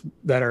rules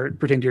that are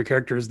pertaining to your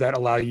characters that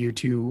allow you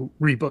to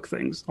rebook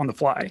things on the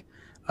fly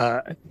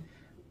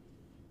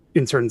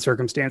in certain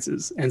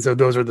circumstances. And so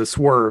those are the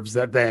swerves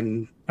that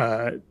then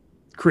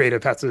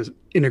creative has to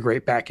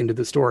integrate back into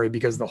the story,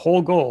 because the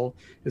whole goal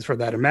is for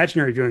that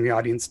imaginary viewing the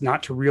audience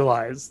not to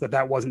realize that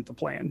that wasn't the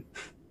plan.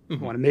 Mm-hmm. You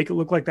want to make it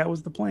look like that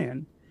was the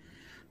plan.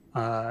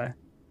 So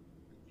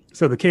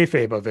the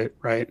kayfabe of it,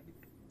 right?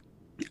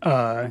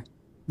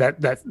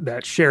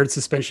 That shared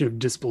suspension of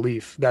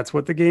disbelief, that's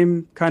what the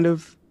game kind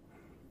of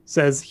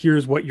says,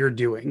 here's what you're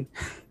doing.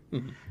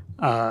 Mm-hmm.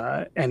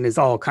 And is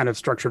all kind of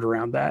structured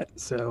around that.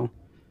 So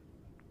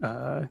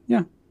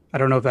yeah, I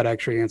don't know if that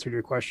actually answered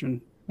your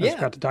question. I just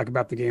got to talk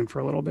about the game for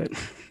a little bit.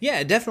 Yeah,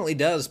 it definitely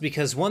does,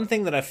 because one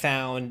thing that I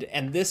found,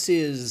 and this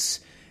is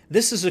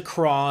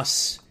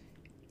across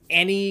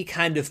any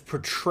kind of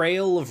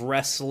portrayal of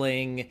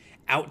wrestling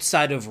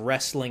outside of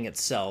wrestling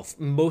itself.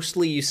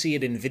 Mostly you see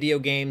it in video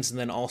games, and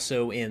then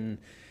also in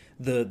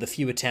the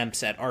few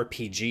attempts at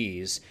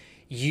RPGs.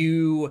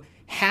 You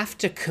have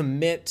to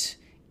commit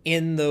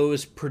in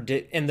that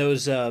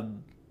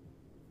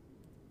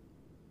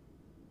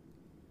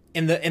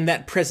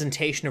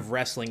presentation of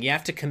wrestling. You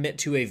have to commit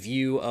to a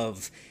view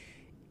of,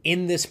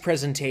 in this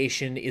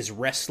presentation, is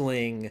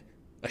wrestling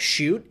a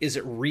shoot? Is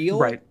it real?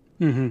 Right.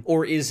 Mm-hmm.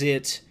 Or is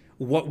it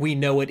what we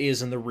know it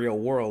is in the real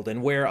world?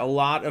 And where a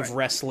lot of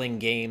wrestling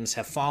games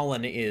have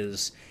fallen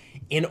is,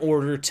 in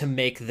order to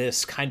make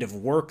this kind of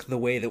work the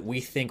way that we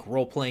think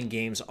role-playing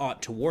games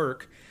ought to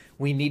work,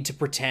 we need to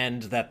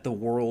pretend that the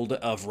world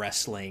of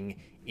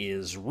wrestling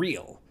is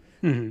real.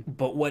 Mm-hmm.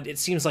 But what it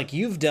seems like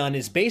you've done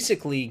is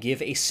basically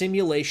give a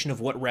simulation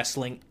of what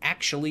wrestling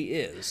actually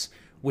is,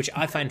 which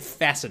I find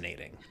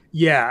fascinating.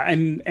 Yeah,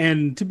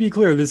 and to be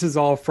clear, this is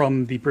all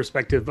from the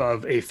perspective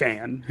of a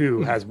fan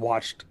who has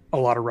watched a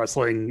lot of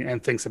wrestling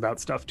and thinks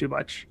about stuff too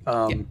much.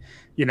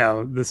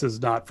 This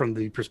is not from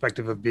the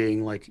perspective of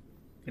being like,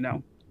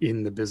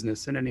 in the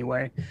business in any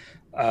way,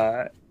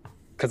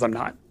 because I'm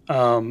not.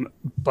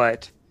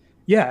 But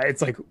yeah,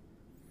 it's like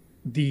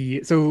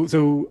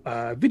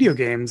video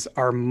games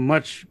are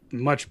much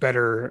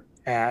better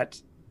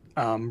at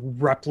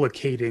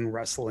replicating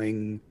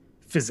wrestling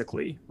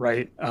physically,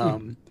 right?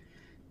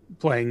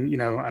 Playing,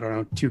 I don't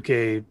know,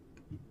 2K.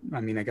 I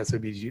mean, I guess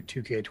it'd be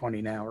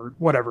 2K20 now or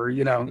whatever,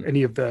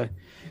 any of the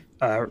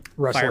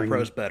wrestling. Fire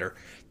Pro's better.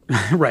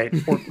 Right.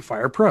 Or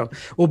Fire Pro.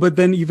 Well, but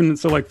then even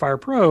so, like Fire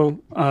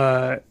Pro,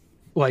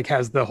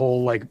 has the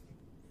whole like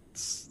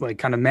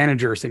kind of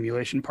manager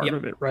simulation part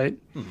of it, right?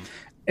 Mm-hmm.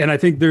 And I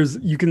think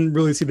you can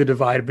really see the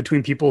divide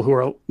between people who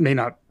are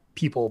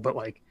but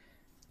like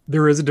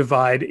there is a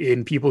divide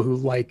in people who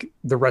like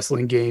the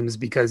wrestling games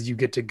because you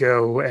get to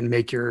go and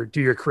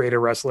do your create a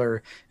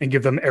wrestler and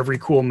give them every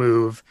cool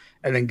move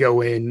and then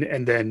go in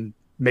and then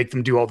make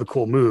them do all the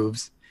cool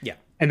moves. Yeah.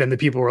 And then the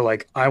people who are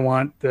like, I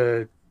want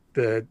the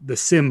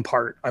sim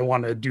part. I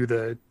want to do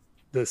the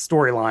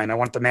storyline. I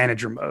want the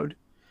manager mode.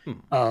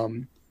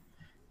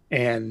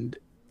 And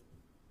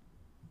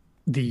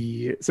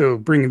so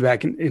bringing it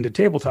back into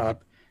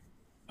tabletop,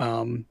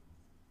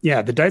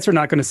 the dice are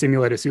not going to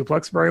simulate a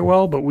suplex very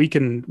well, but we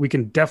can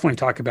definitely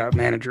talk about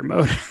manager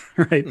mode,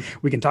 right?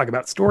 We can talk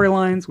about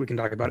storylines, we can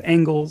talk about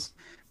angles,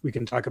 we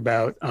can talk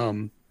about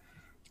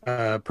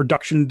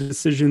production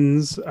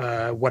decisions,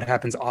 what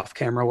happens off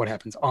camera, what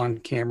happens on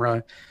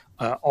camera,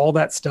 all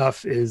that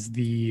stuff is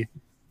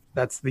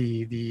that's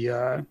the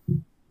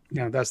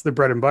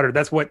bread and butter.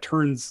 That's what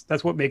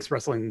makes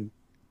wrestling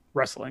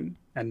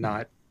and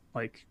not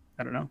like,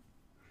 I don't know,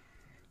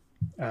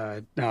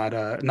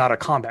 not a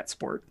combat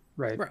sport.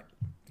 Right.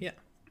 Yeah.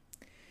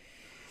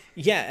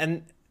 Yeah.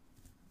 And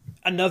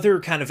another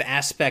kind of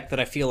aspect that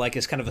I feel like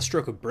is kind of a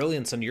stroke of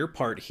brilliance on your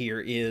part here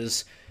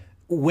is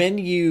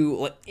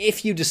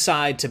if you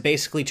decide to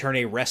basically turn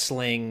a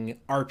wrestling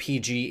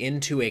RPG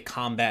into a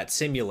combat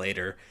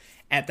simulator,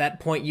 at that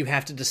point you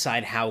have to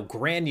decide how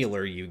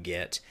granular you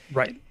get.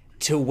 Right.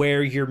 To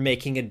where you're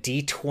making a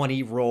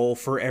D20 roll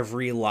for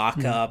every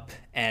lockup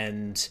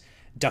and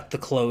duck the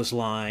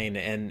clothesline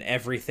and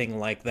everything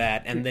like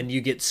that, and then you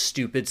get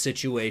stupid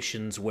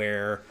situations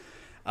where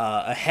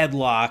a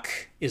headlock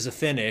is a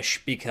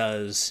finish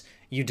because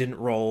you didn't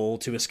roll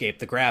to escape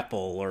the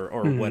grapple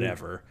or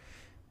whatever.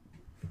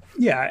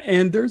 Yeah,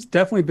 and there's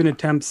definitely been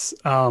attempts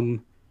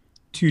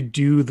to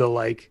do the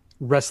like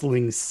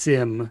wrestling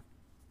sim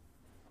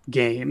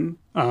game.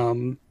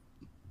 I'm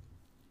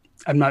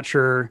not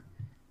sure.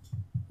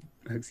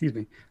 Excuse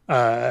me.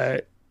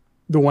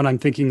 The one I'm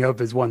thinking of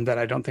is one that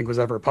I don't think was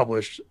ever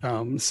published.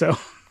 So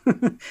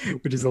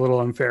which is a little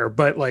unfair.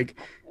 But like,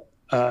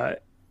 uh,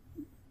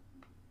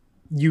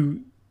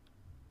 you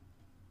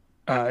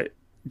uh,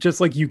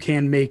 just like you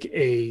can make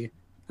I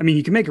mean,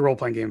 you can make a role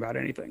playing game about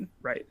anything,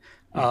 right?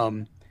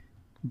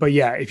 But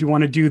yeah, if you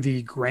want to do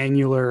the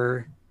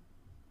granular,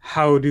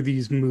 how do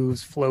these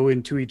moves flow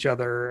into each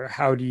other?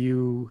 How do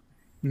you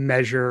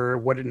measure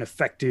what an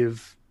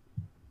effective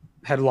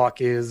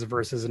headlock is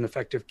versus an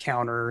effective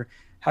counter?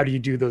 How do you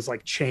do those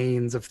like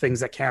chains of things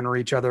that counter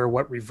each other?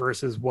 What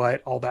reverses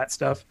what? All that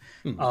stuff.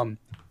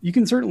 You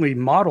can certainly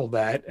model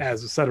that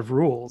as a set of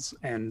rules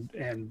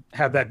and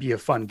have that be a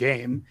fun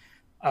game.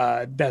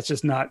 That's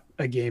just not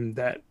a game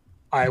that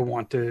I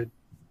want to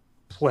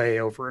play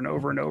over and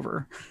over and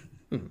over.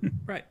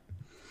 Right.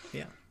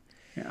 Yeah.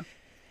 Yeah.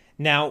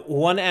 Now,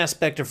 one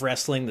aspect of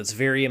wrestling that's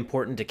very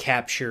important to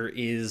capture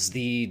is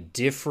the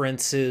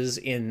differences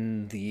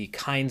in the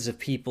kinds of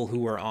people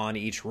who are on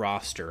each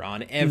roster.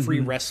 On every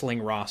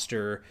wrestling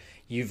roster,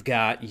 you've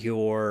got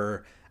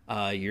your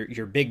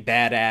big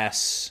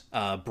badass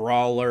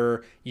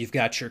brawler. You've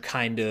got your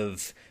kind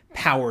of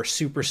power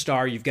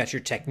superstar. You've got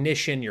your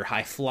technician, your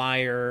high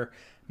flyer,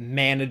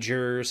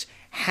 managers.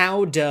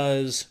 How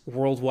does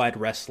Worldwide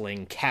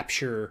Wrestling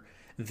capture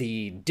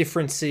the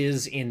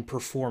differences in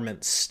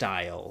performance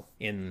style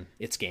in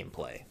its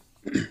gameplay?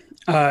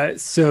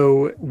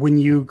 So when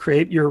you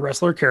create your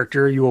wrestler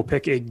character, you will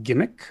pick a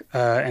gimmick,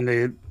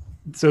 Worldwide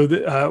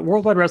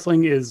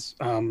Wrestling is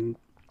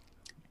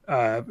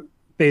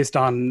based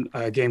on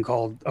a game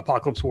called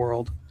Apocalypse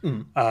World.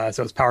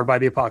 So it's powered by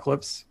the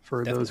Apocalypse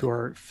for those who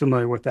are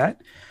familiar with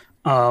that.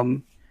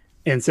 And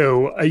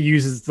so it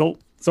uses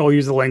I'll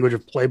use the language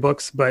of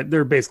playbooks, but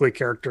they're basically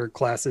character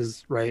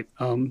classes, right?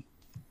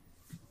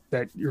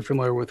 That you're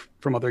familiar with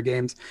from other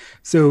games.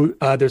 So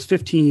there's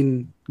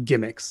 15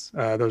 gimmicks.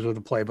 Those are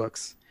the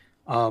playbooks.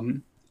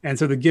 And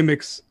so the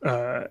gimmicks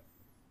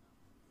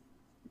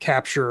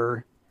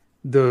capture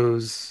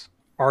those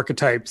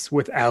archetypes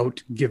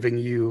without giving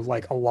you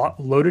like a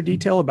load of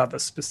detail about the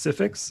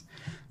specifics.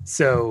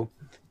 So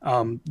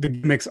the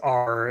gimmicks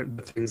are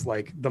the things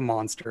like the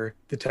monster,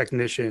 the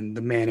technician,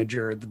 the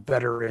manager, the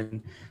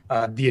veteran,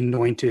 the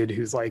anointed,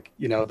 who's like,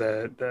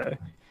 the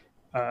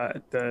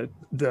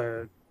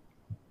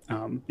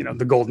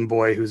golden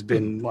boy who's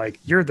been like,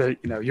 you're the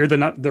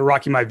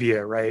Rocky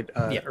Maivia, right?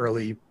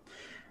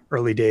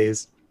 Early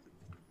days.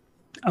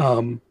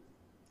 And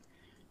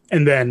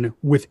then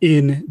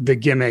within the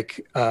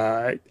gimmick,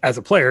 as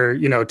a player,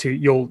 you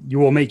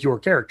will make your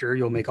character,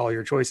 you'll make all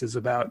your choices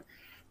about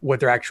what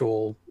their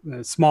actual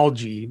small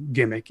g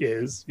gimmick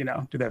is. Do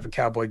they have a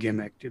cowboy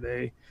gimmick? Do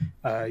they,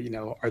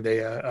 are they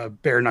a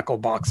bare knuckle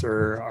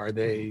boxer? Are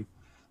they,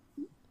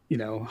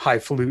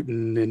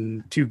 highfalutin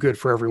and too good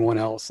for everyone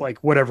else? Like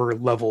whatever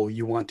level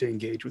you want to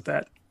engage with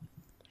that.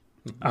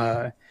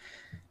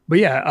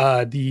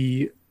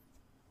 The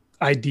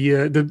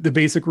idea, the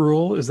basic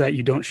rule is that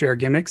you don't share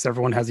gimmicks.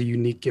 Everyone has a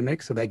unique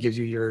gimmick, so that gives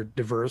you your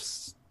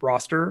diverse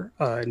roster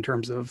in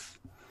terms of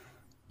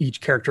each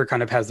character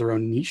kind of has their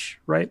own niche,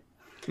 right?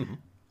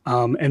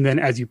 And then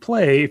as you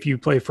play, if you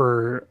play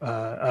for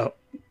a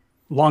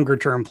longer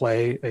term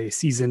play, a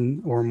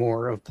season or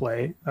more of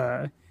play,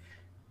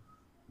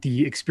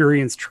 the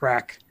experience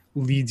track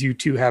leads you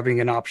to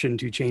having an option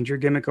to change your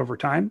gimmick over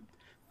time.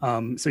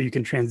 So you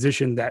can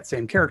transition that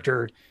same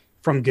character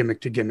from gimmick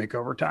to gimmick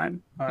over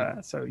time.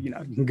 So, you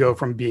can go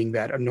from being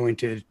that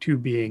anointed to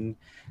being,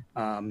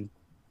 to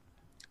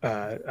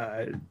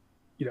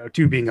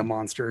being a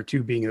monster,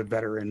 to being a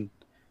veteran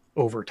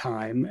over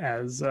time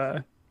as,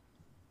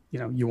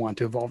 you want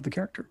to evolve the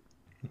character.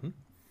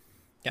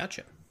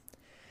 Gotcha.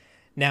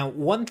 Now,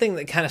 one thing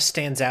that kind of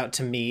stands out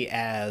to me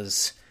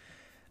as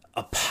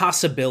a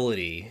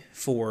possibility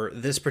for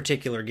this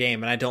particular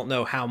game, and I don't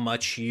know how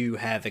much you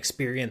have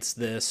experienced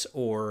this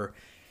or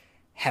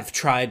have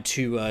tried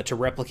to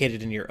replicate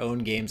it in your own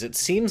games. It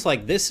seems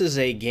like this is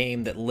a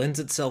game that lends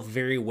itself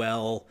very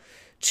well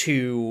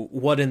to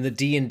what in the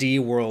D&D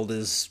world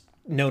is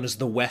known as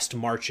the West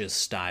Marches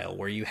style,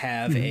 where you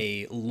have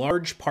a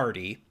large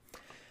party,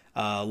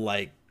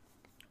 like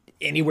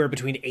anywhere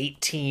between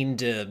 18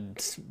 to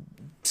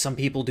some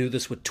people do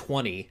this with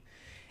 20.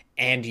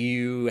 And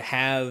you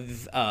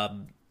have,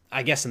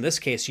 I guess in this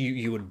case,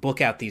 you would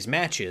book out these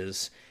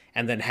matches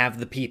and then have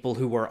the people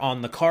who are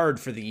on the card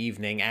for the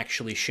evening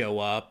actually show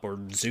up or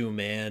zoom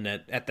in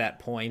at that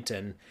point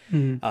and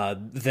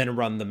then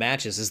run the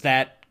matches. Is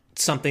that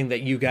something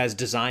that you guys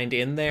designed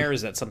in there?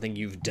 Is that something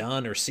you've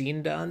done or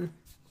seen done?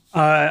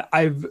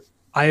 I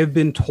have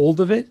been told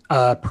of it.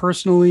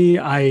 Personally,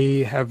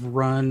 I've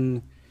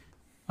run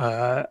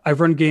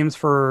games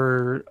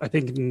for, I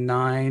think,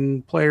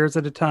 9 players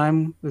at a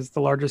time is the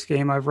largest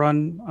game I've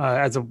run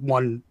as a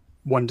one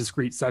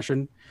discrete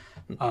session.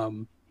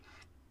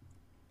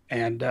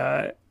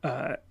 I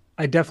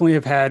definitely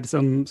have had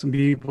some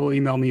people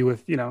email me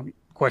with,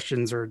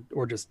 questions or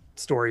just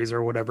stories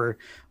or whatever.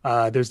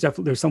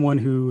 There's someone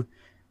who,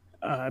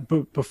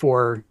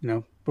 before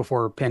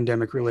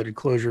pandemic related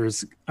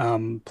closures,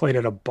 played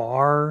at a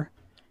bar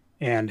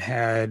and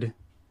had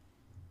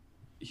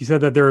he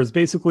said that there was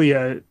basically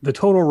the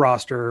total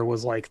roster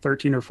was like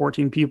 13 or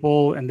 14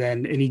 people, and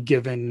then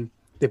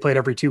they played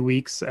every 2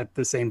 weeks at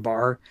the same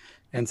bar,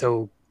 and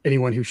so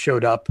anyone who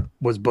showed up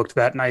was booked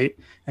that night,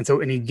 and so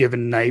any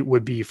given night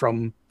would be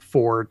from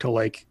 4 to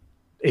like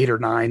 8 or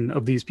 9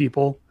 of these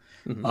people.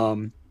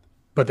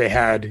 But they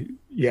had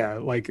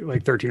like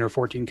 13 or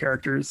 14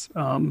 characters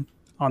on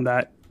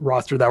that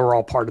roster that were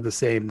all part of the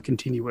same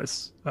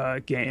continuous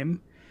game.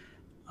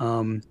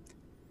 I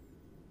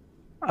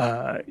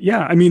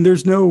mean,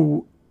 there's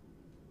no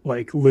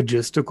like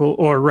logistical,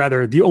 or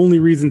rather the only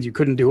reasons you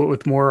couldn't do it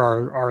with more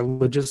are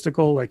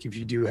logistical. Like if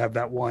you do have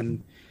that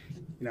one,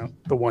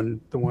 the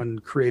one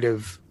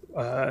creative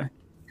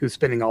who's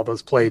spinning all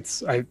those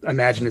plates, I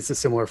imagine it's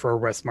similar for a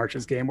West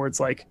Marches game where it's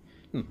like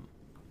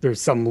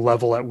there's some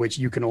level at which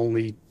you can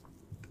only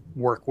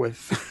work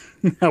with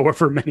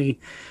however many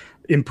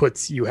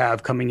inputs you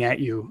have coming at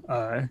you.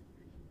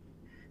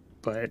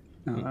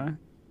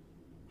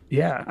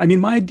 Yeah, I mean,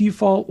 my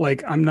default,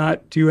 like, I'm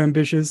not too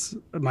ambitious.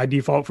 My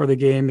default for the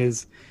game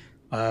is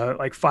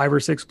like 5 or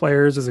 6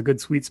 players is a good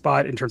sweet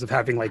spot in terms of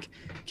having like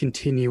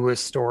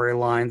continuous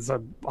storylines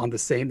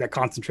that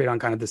concentrate on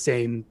kind of the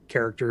same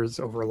characters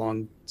over a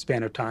long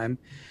span of time.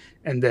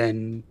 And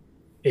then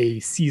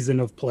a season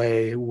of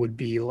play would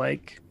be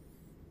like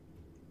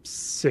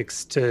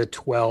 6 to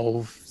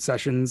 12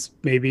 sessions,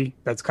 maybe.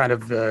 That's kind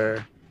of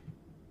what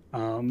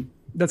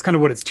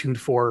it's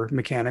tuned for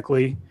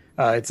mechanically.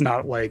 It's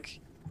not like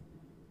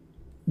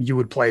you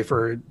would play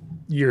for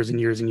years and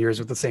years and years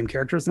with the same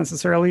characters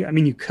necessarily. I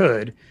mean, you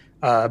could.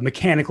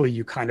 Mechanically,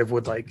 you kind of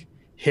would like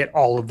hit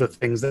all of the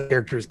things that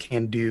characters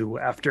can do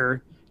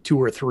after 2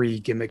 or 3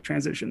 gimmick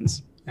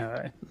transitions.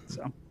 Gotcha.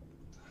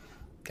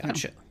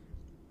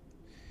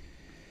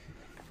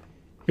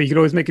 But you could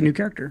always make a new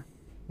character.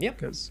 Yep.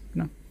 Because,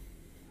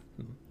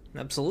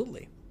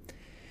 Absolutely.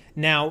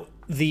 Now,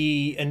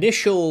 the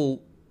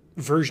initial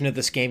version of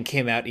this game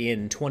came out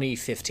in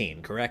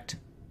 2015, correct?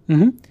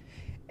 Mm-hmm.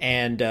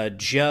 And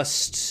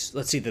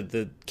let's see,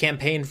 the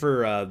campaign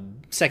for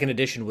second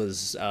edition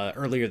was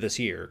earlier this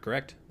year,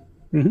 correct?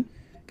 Mm-hmm.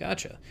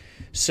 Gotcha.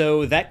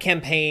 So that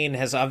campaign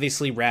has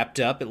obviously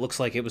wrapped up. It looks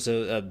like it was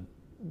a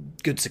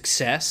good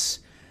success.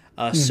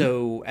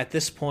 So at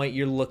this point,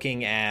 you're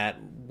looking at,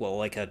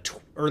 like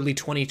early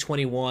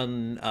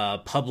 2021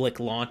 public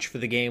launch for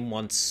the game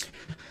once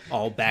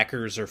all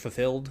backers are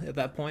fulfilled at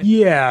that point?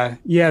 Yeah,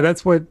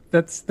 that's the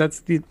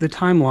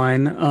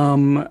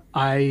timeline.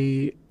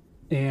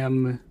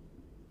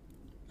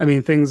 I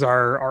mean, things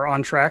are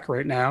on track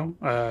right now.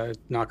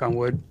 Knock on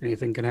wood,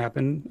 anything can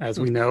happen, as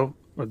we know,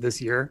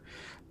 this year.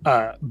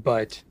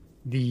 But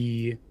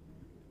the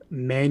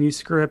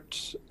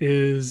manuscript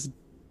is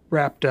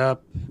wrapped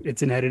up.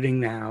 It's in editing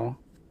now,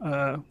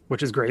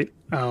 which is great.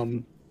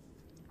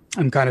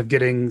 I'm kind of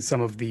getting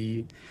some of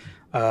the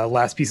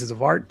last pieces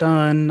of art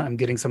done. I'm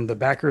getting some of the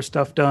backer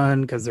stuff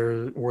done because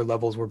there were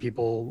levels where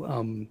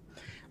people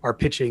are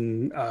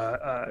pitching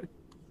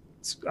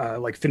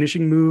like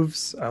finishing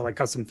moves, like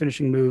custom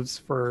finishing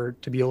moves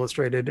to be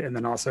illustrated, and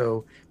then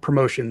also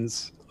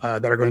promotions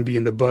that are going to be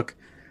in the book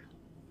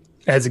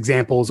as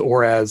examples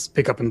or as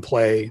pick up and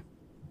play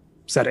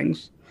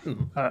settings.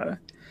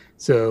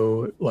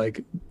 So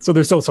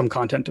there's still some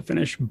content to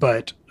finish,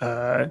 but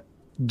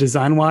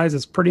design wise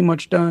it's pretty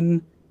much done.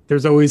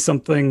 There's always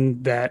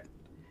something that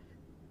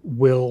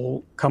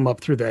will come up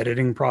through the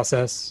editing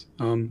process.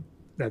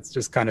 That's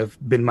just kind of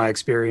been my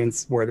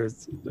experience, where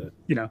there's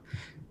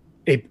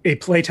a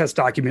playtest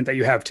document that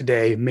you have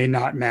today may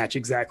not match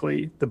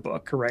exactly the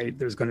book, right?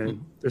 There's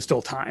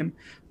still time,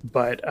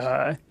 but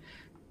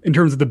in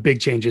terms of the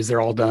big changes,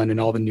 they're all done and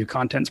all the new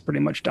content's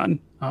pretty much done.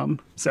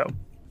 So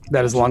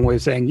that is a long way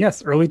of saying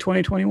yes, early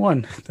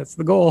 2021. That's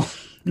the goal.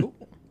 Cool.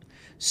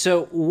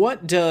 So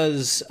what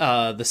does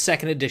the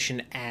second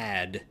edition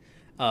add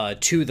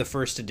to the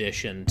first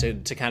edition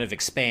to kind of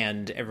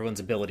expand everyone's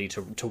ability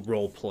to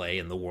role play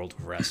in the world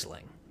of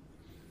wrestling?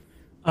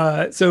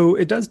 So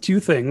it does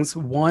 2 things.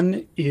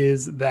 One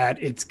is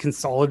that it's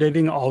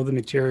consolidating all of the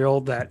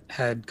material that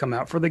had come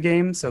out for the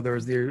game. So there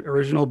was the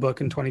original book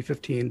in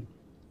 2015.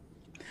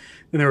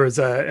 Then there was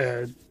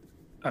a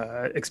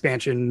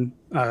expansion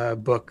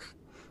book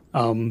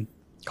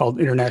called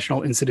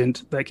International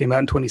Incident that came out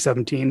in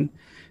 2017.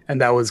 And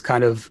that was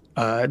kind of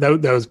that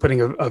was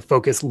putting a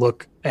focused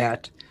look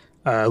at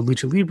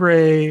lucha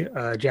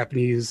libre,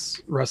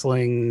 Japanese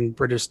wrestling,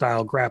 British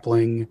style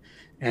grappling,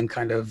 and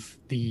kind of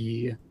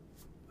the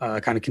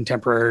kind of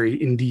contemporary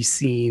indie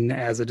scene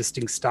as a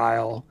distinct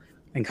style,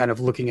 and kind of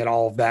looking at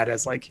all of that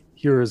as like,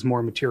 here's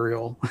more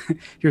material,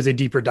 here's a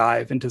deeper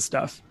dive into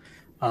stuff.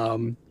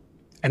 And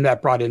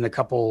that brought in a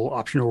couple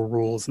optional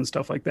rules and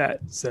stuff like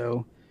that.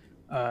 So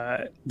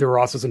there were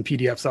also some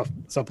PDF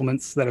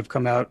supplements that have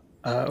come out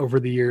over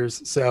the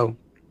years. So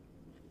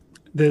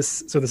the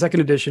second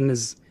edition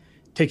is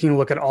taking a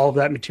look at all of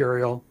that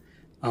material,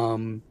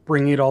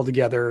 bringing it all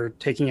together,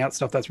 taking out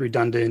stuff that's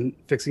redundant,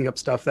 fixing up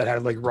stuff that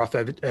had like rough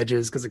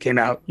edges because it came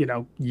out,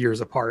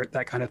 years apart,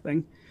 that kind of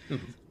thing.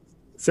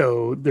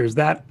 So there's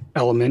that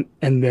element.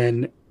 And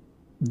then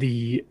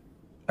the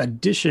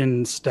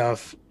addition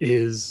stuff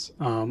is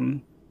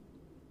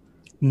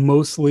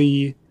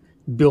mostly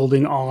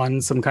building on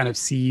some kind of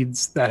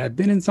seeds that have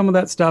been in some of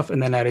that stuff,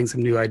 and then adding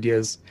some new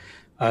ideas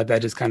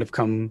that just kind of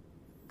come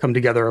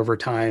together over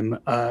time.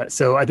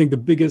 So I think the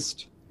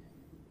biggest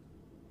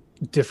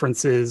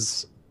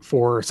differences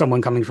for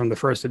someone coming from the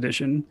first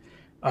edition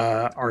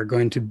are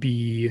going to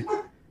be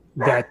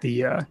that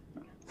the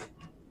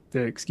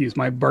excuse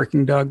my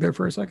barking dog there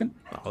for a second.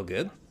 All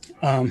good.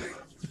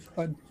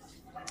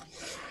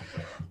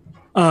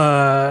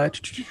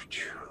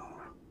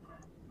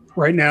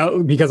 Right now,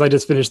 because I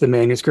just finished the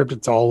manuscript,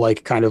 it's all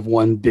like kind of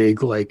one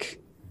big like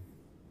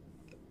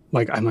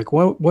I'm like,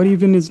 what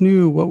even is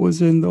new? What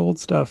was in the old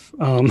stuff?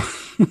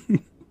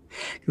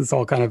 It's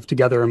all kind of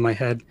together in my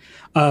head.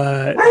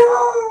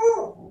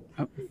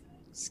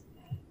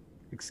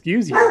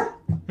 Excuse you.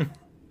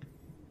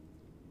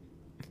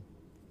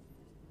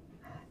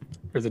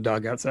 There's a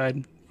dog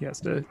outside. He has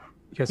to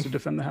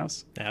defend the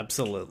house.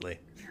 Absolutely.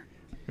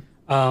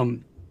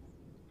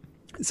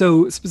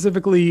 So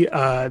specifically,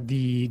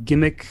 the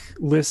gimmick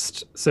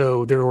list.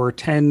 So there were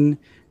 10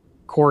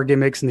 core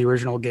gimmicks in the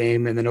original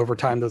game, and then over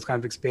time those kind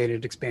of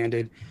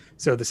expanded.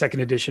 So the second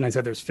edition, I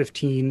said there's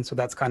 15. So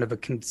that's kind of a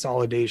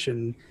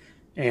consolidation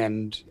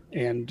and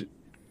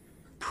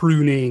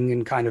pruning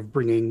and kind of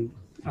bringing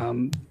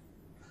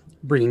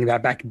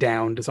that back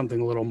down to something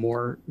a little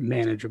more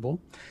manageable.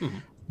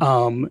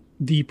 Mm-hmm.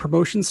 The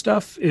promotion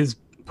stuff is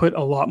put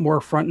a lot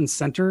more front and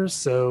center.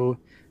 So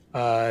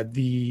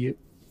you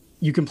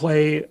can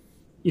play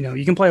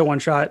a one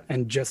shot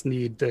and just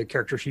need the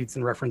character sheets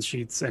and reference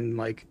sheets and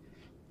like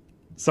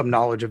some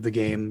knowledge of the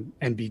game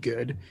and be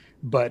good.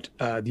 But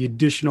the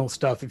additional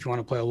stuff, if you want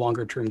to play a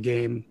longer term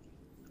game,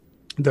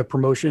 the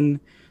promotion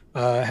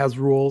has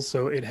rules.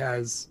 So it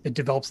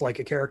develops like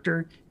a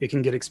character. It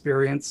can get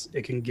experience.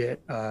 It can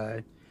get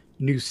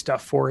new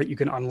stuff for it. You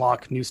can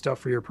unlock new stuff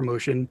for your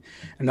promotion.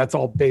 And that's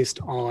all based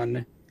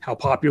on how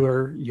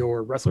popular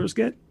your wrestlers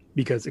get,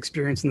 because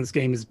experience in this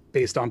game is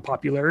based on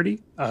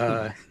popularity.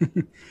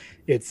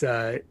 It's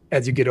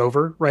as you get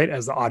over, right?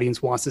 As the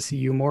audience wants to see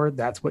you more,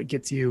 that's what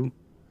gets you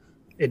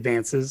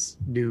advances,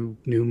 new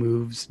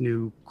moves,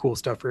 new cool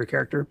stuff for your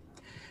character.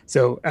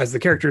 So as the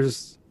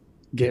characters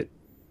get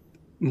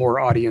more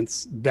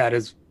audience, that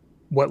is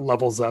what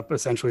levels up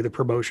essentially the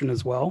promotion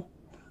as well.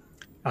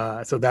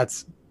 So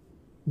that's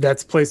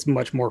placed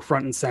much more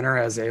front and center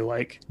as a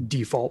like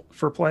default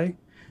for play.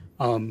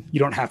 You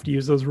don't have to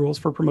use those rules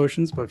for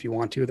promotions, but if you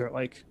want to, they're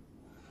like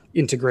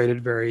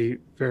integrated very,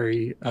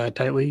 very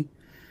tightly.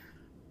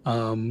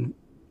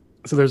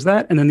 So there's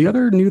that. And then the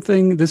other new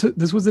thing, this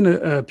was in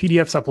a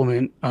PDF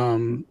supplement.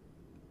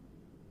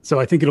 So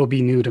I think it'll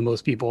be new to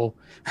most people,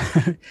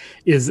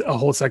 is a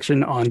whole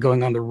section on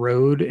going on the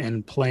road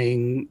and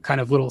playing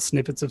kind of little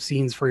snippets of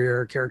scenes for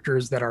your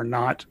characters that are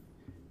not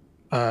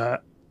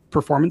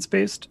performance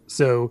based.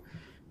 So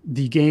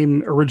the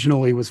game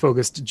originally was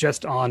focused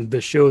just on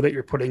the show that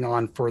you're putting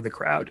on for the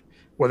crowd,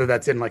 whether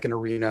that's in like an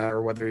arena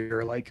or whether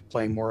you're like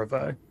playing more of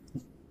a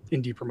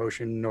indie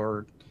promotion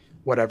or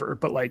whatever.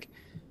 But like,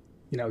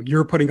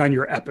 you're putting on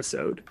your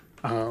episode.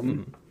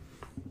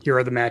 Here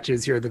are the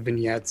matches, here are the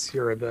vignettes,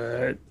 here are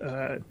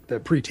the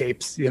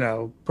pre-tapes,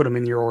 put them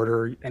in your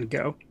order and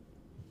go.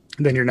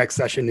 And then your next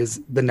session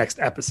is the next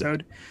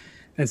episode.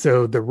 And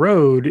so the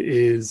road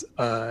is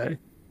a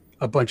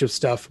bunch of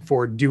stuff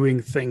for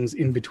doing things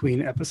in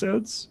between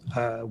episodes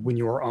when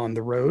you're on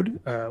the road,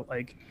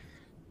 like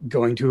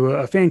going to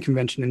a fan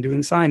convention and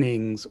doing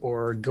signings,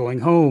 or going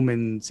home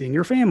and seeing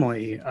your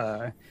family,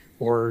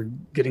 or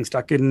getting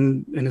stuck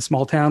in a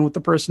small town with the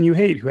person you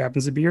hate who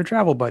happens to be your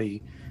travel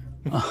buddy.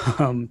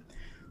 They're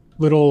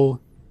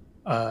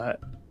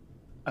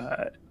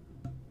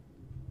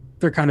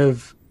kind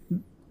of,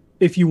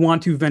 if you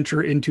want to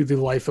venture into the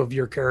life of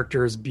your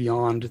characters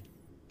beyond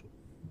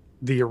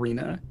the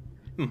arena,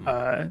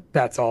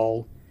 that's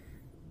all.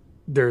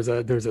 There's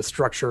a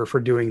structure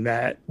for doing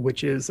that,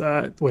 which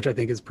I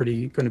think is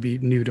pretty going to be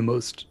new to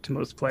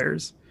most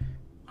players.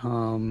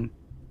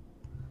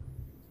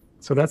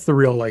 So that's the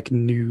real like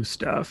new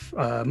stuff.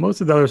 Most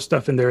of the other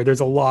stuff in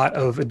there's a lot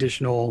of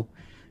additional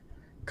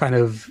kind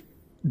of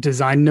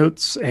design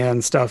notes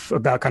and stuff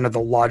about kind of the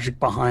logic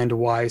behind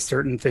why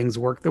certain things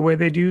work the way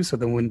they do. So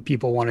then when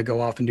people want to go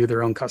off and do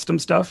their own custom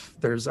stuff,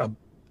 there's a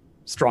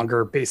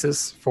stronger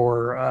basis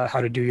for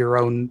how to do your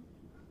own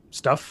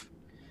stuff.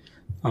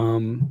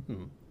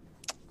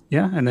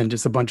 Yeah, and then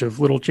just a bunch of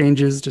little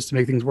changes just to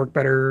make things work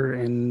better,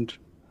 and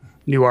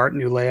new art,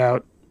 new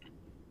layout.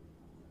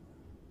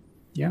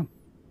 Yeah.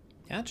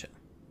 Gotcha.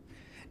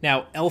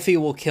 Now, Elfie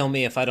will kill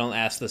me if I don't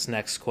ask this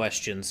next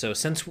question. So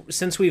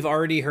since we've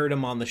already heard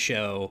him on the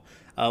show,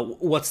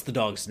 what's the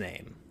dog's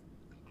name?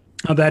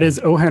 That is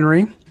O.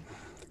 Henry.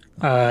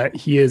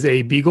 He is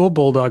a Beagle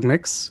Bulldog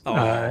mix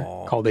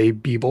called a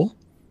Beeble.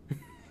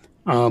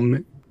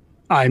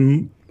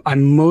 I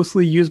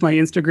mostly use my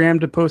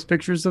Instagram to post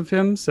pictures of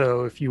him.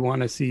 So if you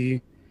want to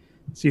see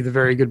the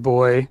very good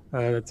boy,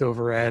 that's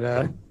over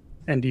at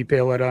ND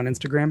Payload on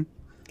Instagram.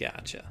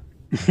 Gotcha.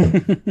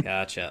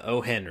 Gotcha.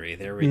 Oh, Henry.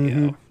 There we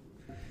go.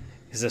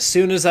 Because as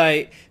soon as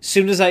I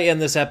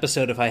end this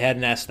episode, if I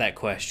hadn't asked that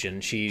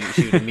question, she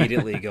would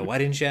immediately go, "Why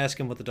didn't you ask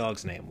him what the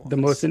dog's name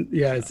was?"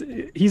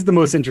 He's the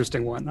most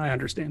interesting one. I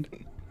understand.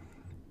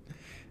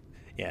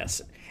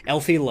 Yes,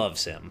 Elfie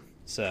loves him.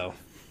 So,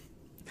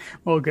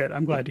 well, good.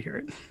 I'm glad to hear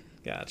it.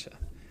 Gotcha.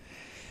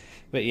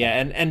 But yeah,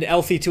 and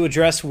Elfie, to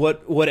address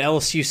what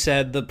else you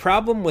said, the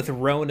problem with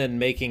Ronan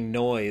making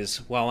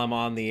noise while I'm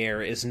on the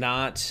air is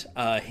not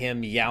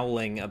him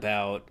yowling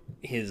about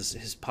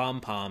his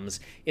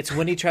pom-poms. It's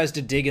when he tries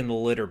to dig in the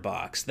litter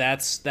box.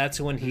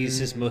 That's when he's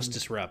his most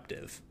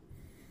disruptive.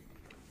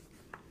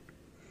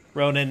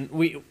 Ronan,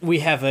 we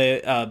have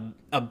a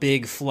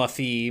big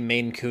fluffy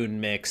Maine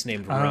Coon mix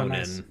named Ronan,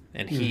 nice.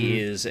 and he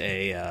is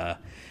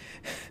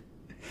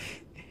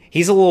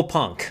he's a little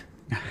punk.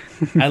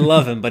 I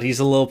love him, but he's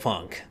a little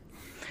punk.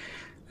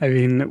 I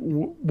mean,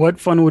 what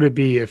fun would it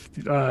be if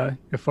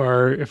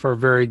our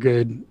very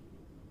good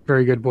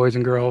boys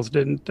and girls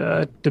didn't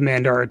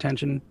demand our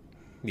attention?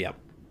 Yep,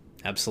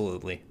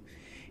 absolutely.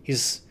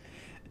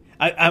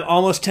 I'm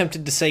almost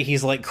tempted to say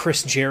he's like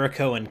Chris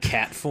Jericho in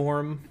cat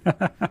form,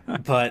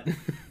 but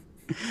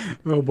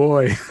oh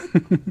boy,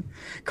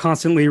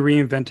 constantly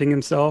reinventing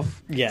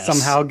himself. Yes.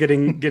 Somehow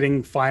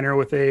getting finer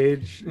with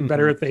age,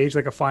 better with age,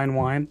 like a fine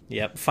wine.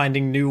 Yep,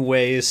 finding new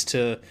ways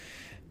to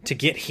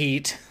get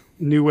heat,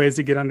 new ways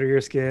to get under your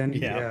skin.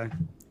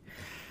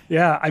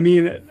 Yeah. I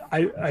mean,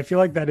 I feel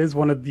like that is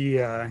one of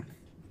the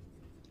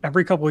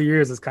every couple of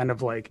years is kind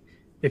of like,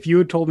 if you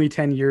had told me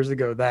 10 years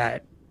ago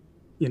that,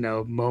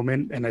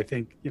 moment, and I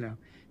think,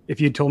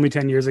 if you told me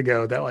 10 years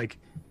ago that like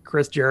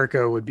Chris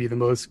Jericho would be the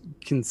most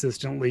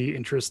consistently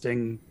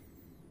interesting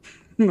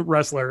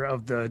wrestler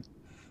of the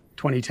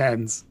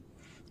 2010s,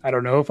 I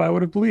don't know if I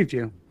would have believed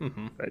you,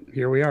 but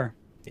here we are.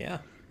 Yeah,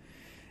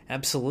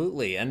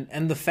 absolutely.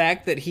 And the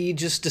fact that he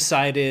just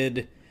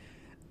decided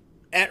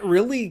at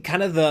really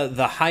kind of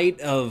the height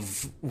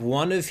of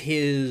one of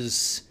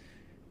his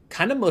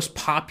kind of most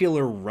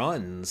popular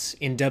runs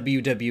in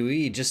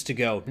WWE, just to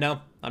go, no,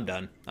 I'm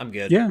done. I'm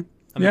good. Yeah.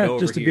 I'm gonna go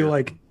just over to here. be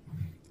like,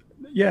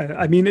 yeah,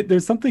 I mean,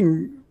 there's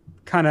something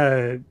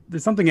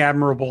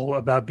admirable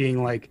about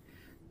being like,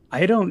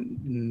 I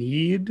don't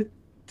need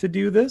to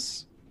do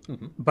this,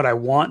 but I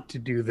want to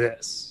do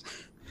this.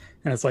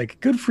 And it's like,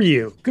 good for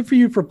you. Good for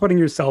you for putting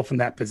yourself in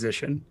that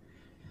position.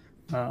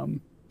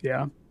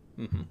 Yeah.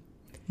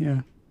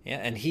 Yeah. Yeah,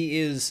 and he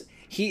is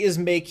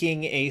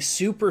making a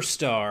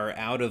superstar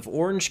out of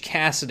Orange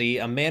Cassidy,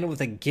 a man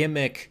with a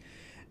gimmick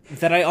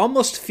that I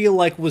almost feel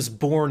like was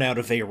born out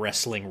of a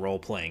wrestling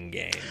role-playing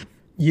game.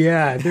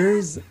 Yeah,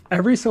 there's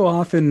every so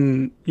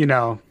often,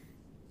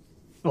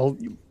 we'll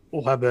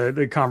have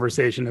the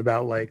conversation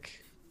about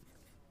like,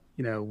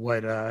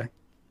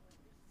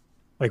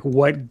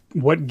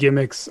 what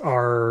gimmicks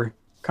are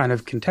kind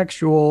of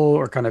contextual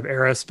or kind of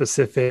era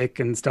specific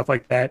and stuff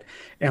like that.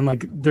 And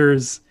like,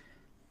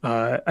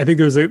 I think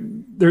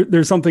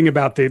there's something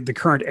about the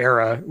current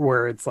era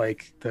where it's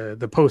like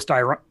the post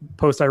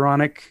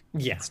ironic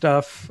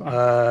stuff,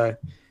 the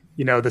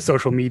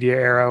social media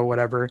era,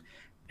 whatever.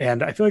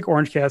 And I feel like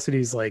Orange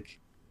Cassidy's like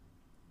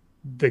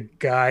the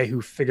guy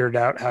who figured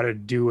out how to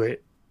do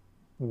it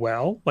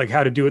well, like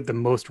how to do it the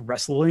most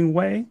wrestling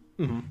way.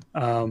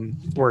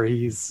 Where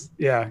he's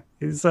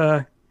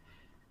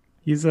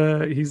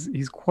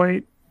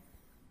quite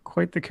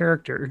the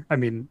character. I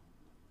mean,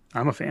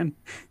 I'm a fan.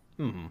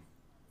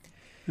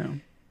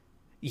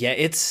 Yeah,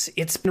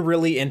 it's been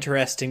really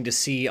interesting to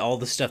see all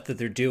the stuff that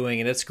they're doing,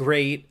 and it's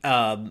great.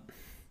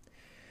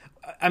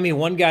 I mean,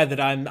 one guy that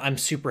I'm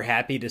super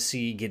happy to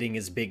see getting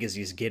as big as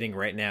he's getting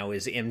right now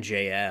is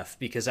MJF,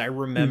 because I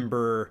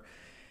remember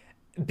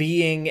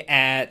being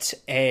at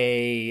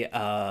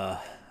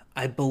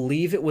I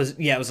believe it was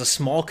a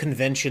small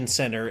convention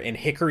center in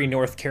Hickory,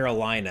 North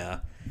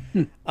Carolina,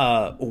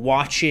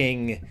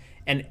 watching,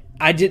 and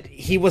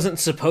he wasn't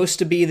supposed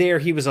to be there.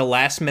 He was a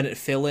last minute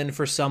fill-in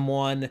for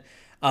someone,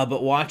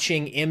 but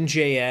watching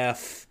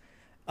MJF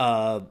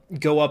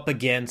go up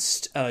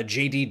against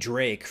JD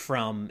Drake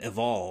from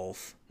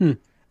Evolve.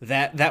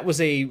 That was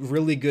a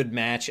really good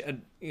match.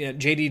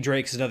 JD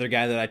Drake's another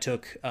guy that I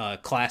took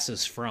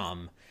classes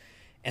from.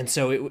 And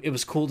so it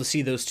was cool to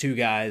see those two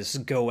guys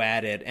go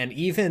at it. And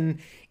even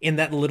in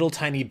that little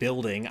tiny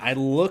building, I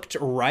looked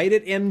right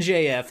at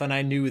MJF and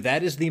I knew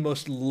that is the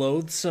most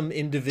loathsome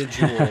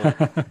individual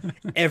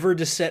ever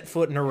to set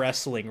foot in a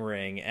wrestling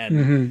ring.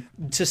 And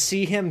to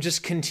see him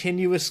just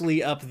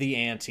continuously up the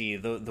ante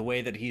the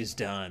way that he's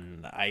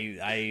done,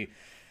 I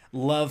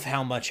love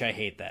how much I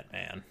hate that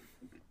man.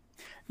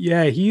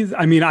 Yeah, I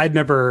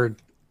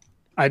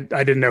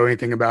didn't know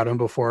anything about him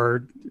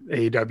before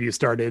AEW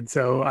started.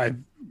 So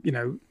I'm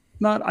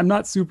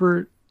not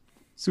super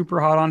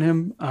hot on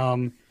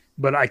him.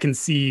 But I can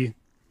see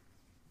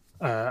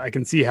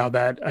how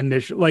that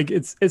initial, like,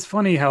 it's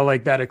funny how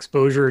like that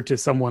exposure to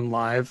someone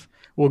live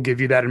will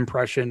give you that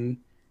impression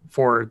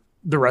for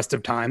the rest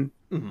of time.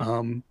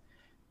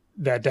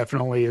 That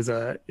definitely is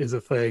a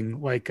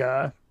thing. Like,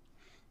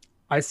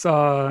 I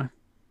saw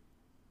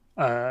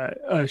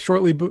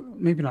shortly,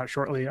 maybe not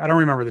shortly. I don't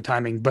remember the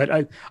timing,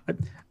 but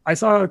I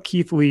saw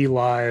Keith Lee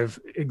live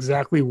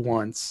exactly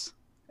once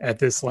at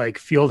this like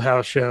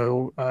Fieldhouse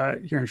show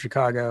here in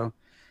Chicago.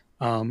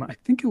 I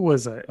think it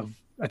was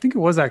I think it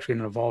was actually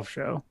an Evolve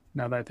show.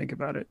 Now that I think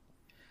about it,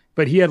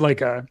 but he had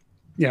like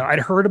I'd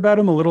heard about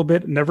him a little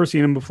bit, never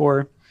seen him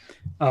before.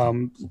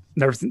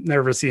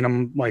 Never seen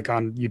him like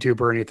on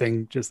YouTube or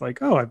anything. Just like,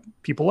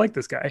 people like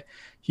this guy.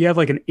 He had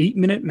like an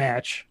 8-minute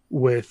match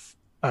with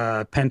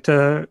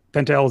Penta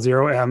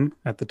L0M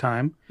at the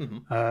time,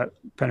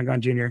 Pentagon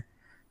Junior,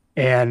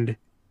 and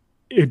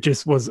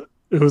it was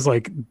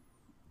like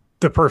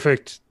the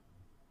perfect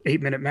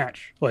 8-minute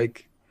match.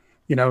 Like,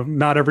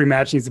 not every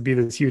match needs to be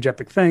this huge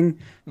epic thing.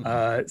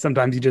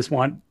 Sometimes you just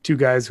want two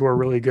guys who are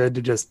really good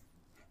to just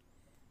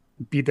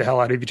beat the hell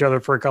out of each other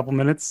for a couple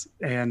minutes,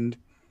 and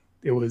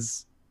it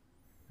was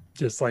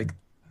just like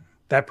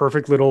that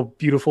perfect little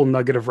beautiful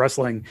nugget of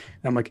wrestling. And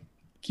I'm like,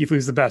 Keith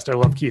Lee's the best. I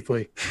love Keith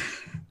Lee.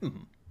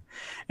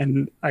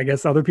 And I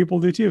guess other people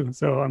do too.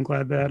 So I'm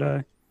glad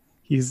that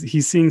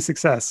he's seeing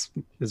success,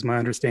 is my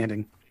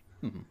understanding.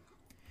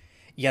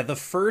 Yeah, the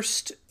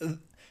first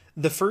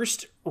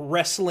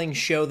wrestling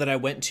show that I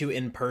went to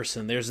in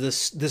person, there's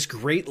this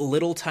great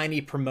little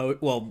tiny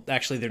well,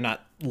 actually they're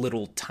not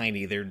little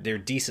tiny, they're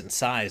decent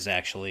sized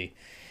actually,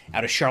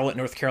 out of Charlotte,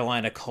 North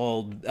Carolina,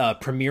 called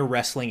Premier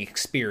Wrestling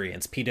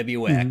Experience,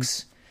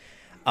 PWX.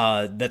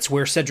 That's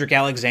where Cedric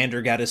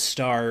Alexander got his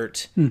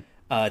start.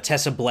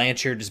 Tessa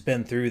Blanchard has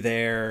been through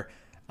there.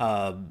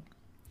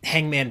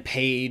 Hangman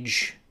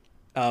Page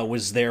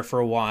was there for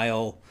a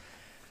while.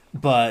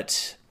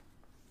 But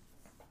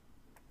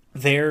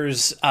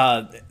there's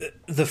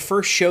the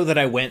first show that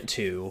I went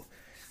to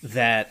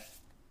that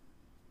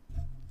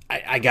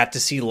I got to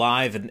see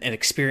live and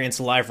experience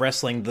live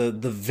wrestling. The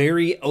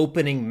very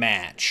opening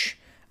match,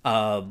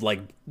 like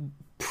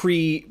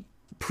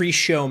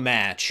pre-show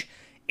match,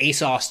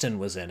 Ace Austin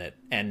was in it,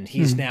 and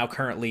he's now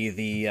currently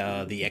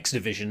the X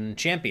Division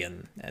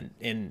champion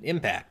in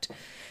Impact.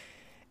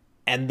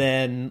 And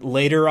then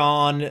later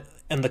on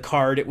in the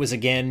card, it was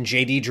again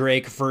JD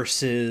Drake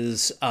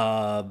versus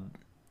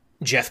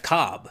Jeff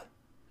Cobb,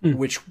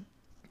 which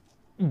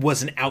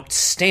was an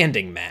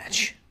outstanding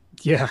match.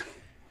 Yeah.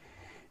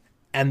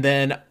 And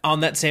then on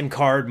that same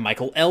card,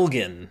 Michael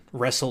Elgin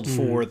wrestled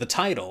for the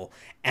title.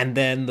 And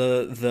then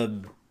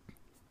the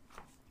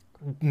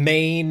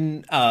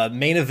main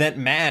event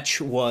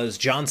match was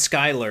John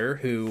Schuyler,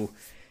 who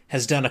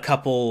has done a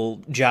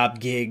couple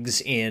job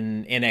gigs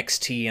in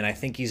NXT, and I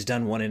think he's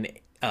done one in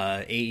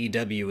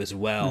AEW as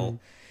well.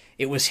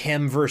 It was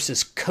him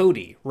versus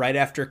Cody right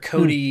after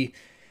Cody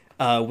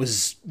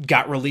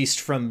got released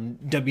from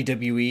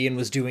WWE and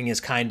was doing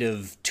his kind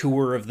of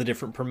tour of the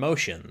different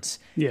promotions.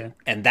 Yeah.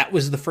 And that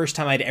was the first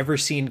time I'd ever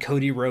seen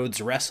Cody Rhodes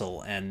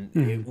wrestle, and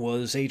it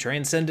was a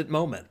transcendent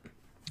moment.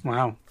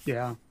 Wow.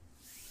 Yeah.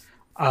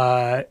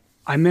 I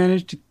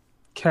managed to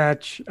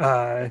catch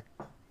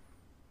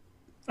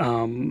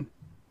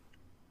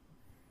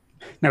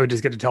now we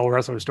just get to tell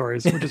wrestler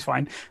stories, which is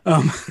fine.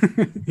 Let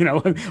me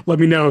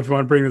know if you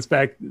want to bring this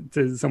back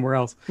to somewhere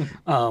else.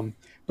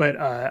 But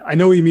I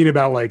know what you mean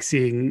about like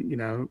seeing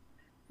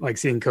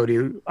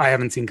Cody. I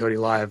haven't seen Cody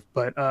live,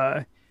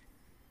 but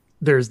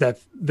there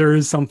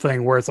is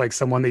something where it's like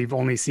someone that you've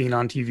only seen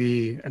on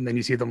TV, and then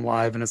you see them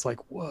live, and it's like,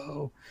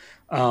 whoa.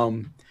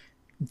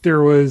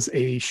 There was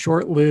a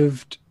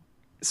short-lived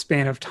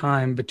span of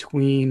time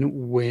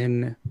between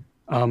when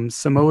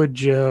Samoa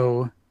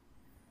Joe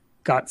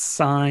got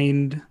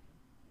signed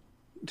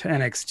to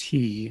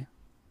NXT,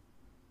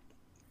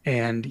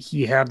 and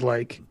he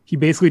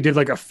basically did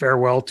like a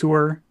farewell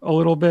tour a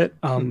little bit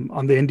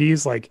on the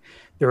indies. Like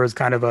there was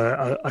kind of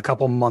a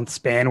couple month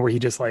span where he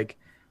just like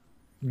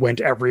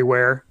went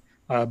everywhere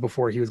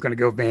before he was going to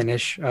go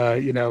vanish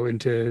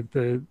into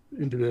the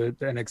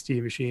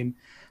NXT machine.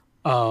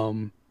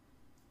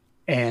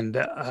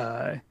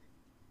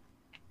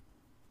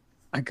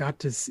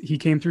 He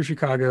came through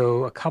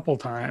Chicago a couple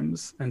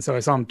times, and so I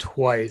saw him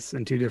twice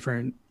in two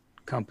different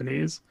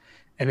companies,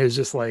 and it was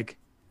just like,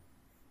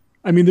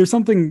 I mean, there's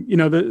something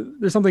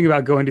there's something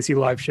about going to see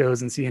live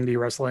shows and see indie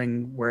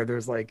wrestling where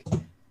there's like,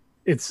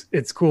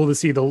 it's cool to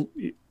see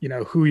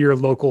who your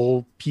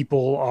local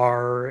people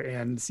are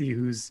and see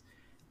who's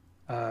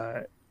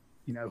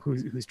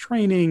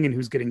training and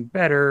who's getting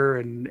better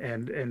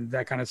and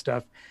that kind of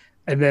stuff.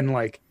 And then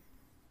like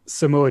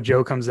Samoa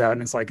Joe comes out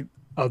and it's like,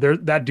 oh,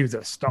 that dude's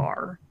a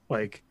star.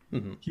 Like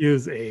he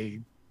is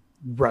a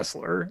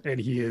wrestler, and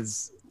he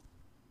is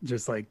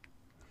just like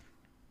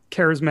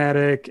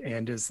charismatic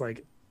and just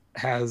like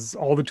has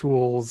all the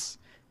tools,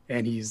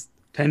 and he's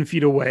 10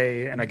 feet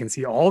away and I can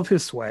see all of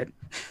his sweat.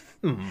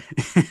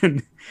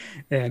 and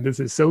this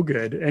is so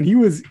good. And he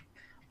was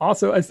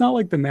also, it's not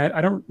like the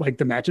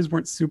matches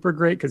weren't super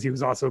great, because he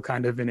was also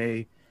kind of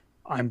in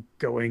I'm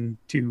going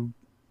to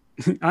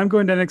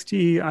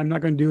NXT. I'm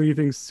not going to do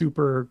anything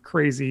super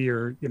crazy,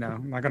 or,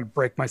 I'm not going to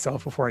break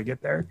myself before I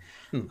get there.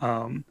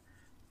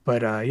 But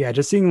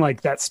just seeing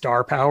like that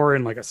star power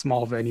in like a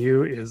small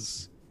venue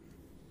is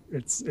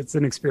it's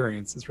an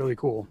experience. It's really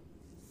cool.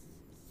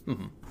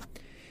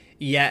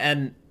 Yeah,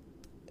 and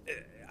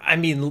I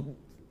mean,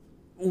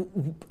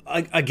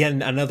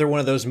 again, another one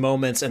of those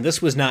moments, and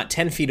this was not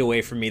 10 feet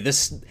away from me.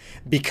 This,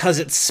 because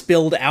it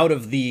spilled out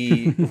of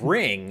the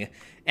ring,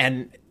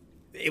 and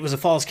it was a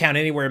Falls Count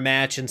Anywhere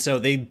match, and so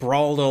they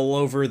brawled all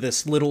over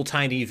this little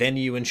tiny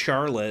venue in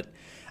Charlotte.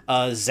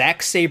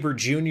 Zack Sabre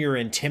Jr.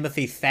 and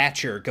Timothy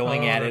Thatcher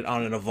going at it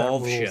on an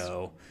Evolve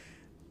show.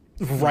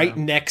 Right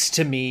next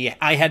to me.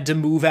 I had to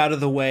move out of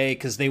the way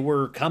because they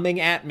were coming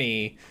at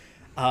me.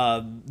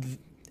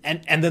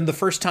 And then the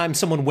first time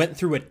someone went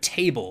through a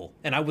table,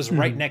 and I was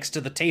right next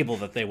to the table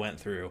that they went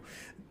through,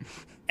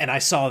 and I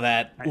saw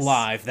that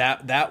live.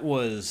 That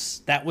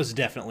was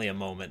definitely a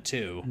moment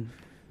too.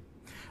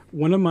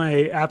 One of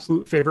my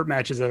absolute favorite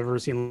matches I've ever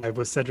seen live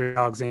was Cedric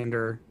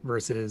Alexander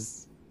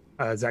versus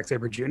Zack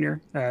Sabre Jr.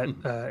 at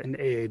an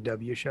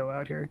AAW show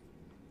out here.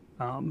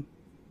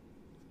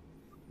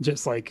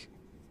 Just like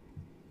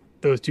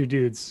those two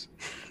dudes,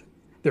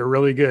 they're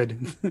really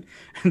good.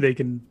 They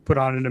can put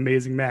on an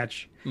amazing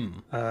match.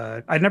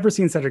 I'd never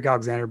seen Cedric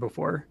Alexander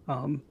before.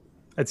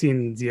 I'd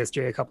seen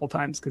ZSJ a couple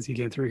times because he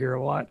came through here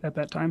a lot at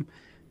that time.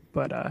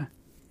 But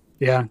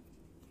yeah,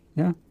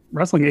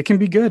 wrestling, it can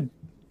be good.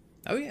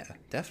 Oh yeah,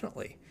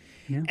 definitely.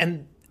 Yeah.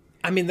 And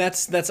I mean,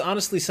 that's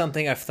honestly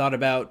something I've thought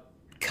about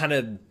kind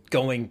of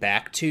going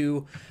back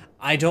to.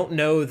 I don't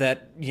know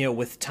that,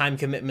 with time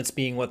commitments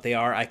being what they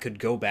are, I could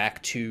go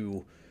back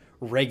to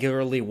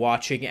regularly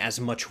watching as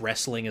much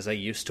wrestling as I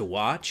used to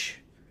watch,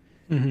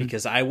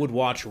 because I would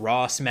watch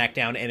Raw,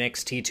 SmackDown,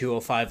 NXT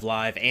 205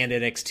 Live, and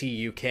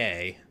NXT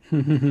UK,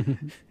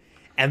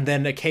 and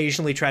then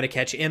occasionally try to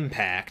catch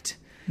Impact.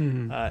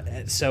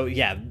 So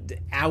yeah,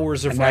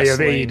 hours of and wrestling.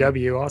 Now you have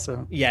AEW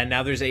also. Yeah,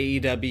 now there's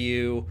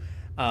AEW.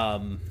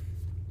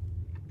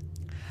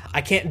 I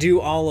can't do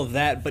all of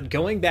that, but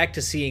going back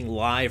to seeing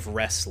live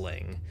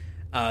wrestling,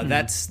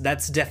 that's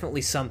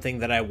definitely something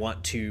that I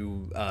want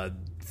to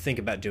think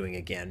about doing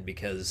again,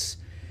 because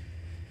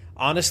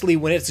honestly,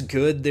 when it's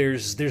good,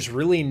 there's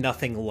really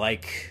nothing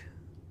like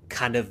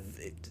kind of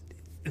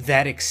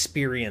that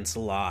experience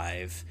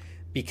live,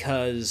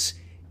 because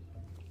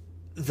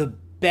the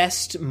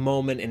best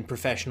moment in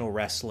professional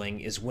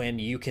wrestling is when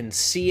you can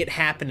see it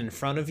happen in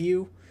front of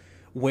you,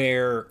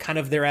 where kind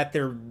of they're at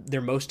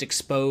their most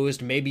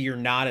exposed. Maybe you're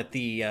not at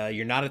the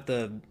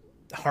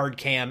hard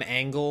cam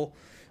angle,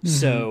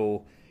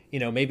 so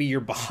maybe you're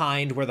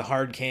behind where the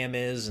hard cam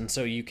is, and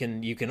so you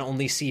can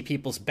only see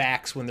people's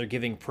backs when they're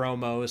giving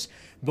promos.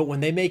 But when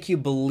they make you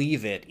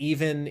believe it,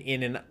 even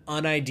in an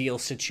unideal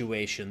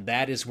situation,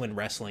 that is when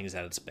wrestling is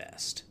at its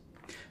best.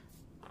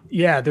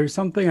 Yeah, there's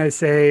something I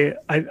say.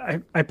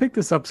 I picked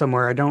this up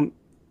somewhere. I don't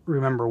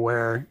remember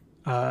where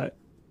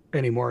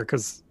anymore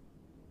because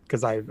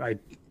I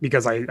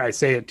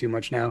say it too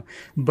much now.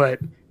 But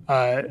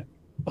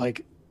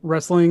like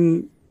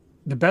wrestling,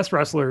 the best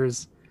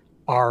wrestlers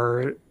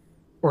are,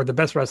 or the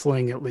best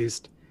wrestling at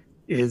least,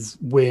 is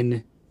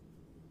when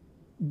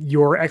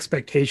your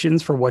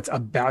expectations for what's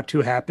about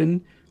to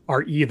happen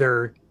are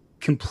either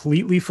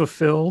completely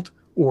fulfilled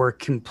or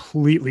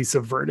completely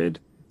subverted.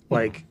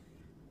 Like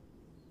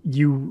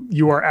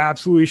you are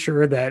absolutely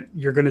sure that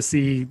you're going to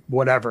see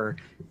whatever,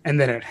 and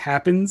then it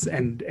happens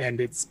and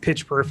it's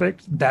pitch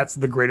perfect. That's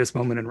the greatest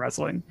moment in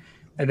wrestling.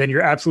 And then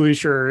you're absolutely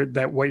sure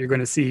that what you're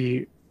going to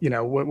see,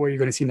 what you're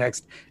going to see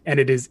next, and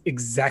it is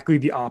exactly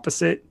the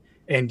opposite,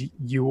 and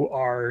you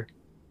are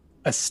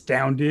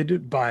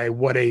astounded by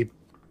what a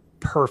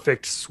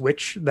perfect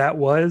switch that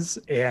was,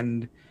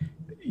 and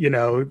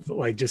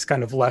like just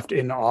kind of left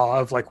in awe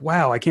of like,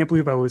 wow, I can't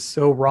believe I was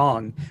so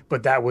wrong,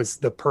 but that was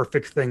the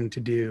perfect thing to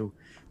do.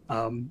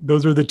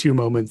 Those are the two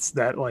moments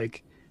that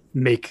like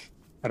make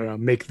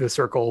the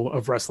circle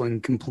of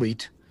wrestling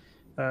complete.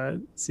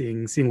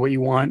 Seeing what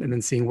you want, and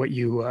then seeing what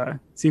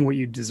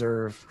you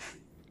deserve.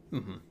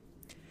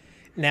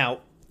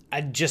 Now,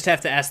 I just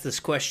have to ask this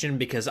question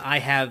because I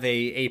have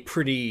a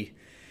pretty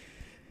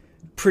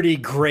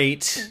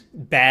great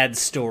bad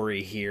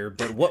story here.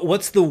 But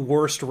what's the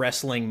worst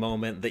wrestling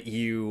moment that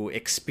you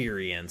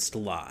experienced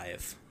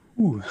live?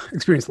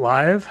 Experienced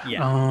live?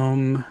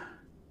 Yeah.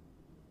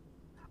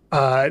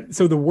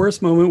 So the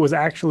worst moment was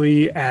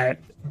actually at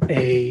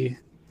a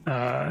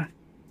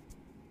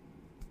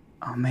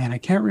oh man, I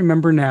can't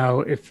remember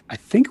now. I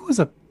think it was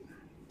a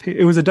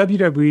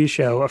WWE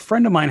show. A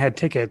friend of mine had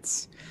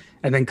tickets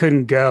and then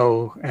couldn't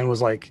go and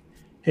was like,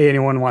 "Hey,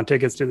 anyone want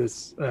tickets to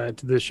this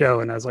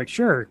show?" And I was like,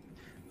 "Sure,"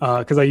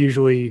 because I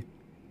usually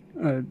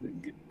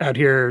out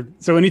here.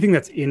 So anything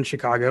that's in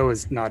Chicago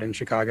is not in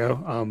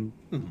Chicago.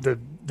 The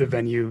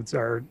venues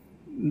are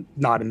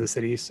not in the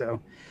city,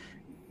 so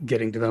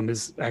getting to them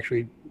is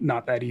actually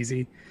not that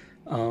easy.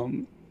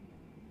 And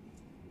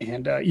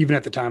even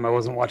at the time, I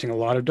wasn't watching a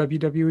lot of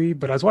WWE,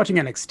 but I was watching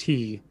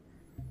NXT.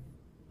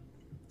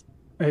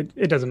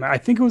 It doesn't matter. I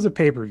think it was a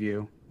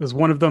pay-per-view. It was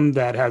one of them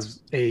that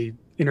has a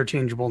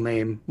interchangeable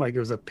name, like it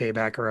was a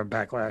Payback or a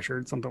Backlash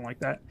or something like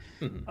that.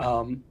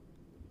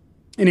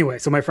 Anyway,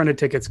 so my friend had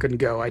tickets, couldn't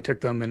go. I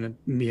took them, and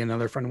me and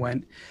another friend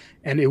went,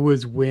 and it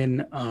was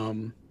when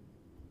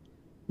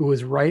it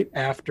was right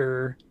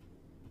after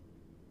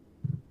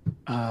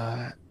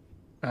uh,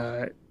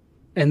 uh,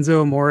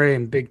 Enzo Amore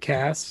and Big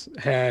Cass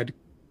had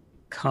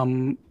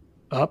come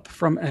up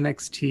from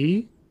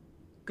NXT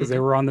because they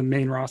were on the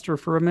main roster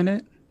for a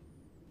minute.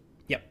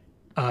 Yep.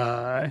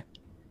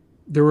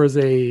 There was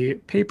a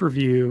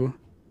pay-per-view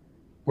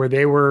where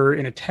they were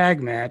in a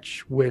tag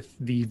match with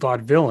the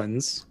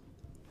Vaudevillains,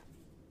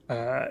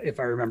 if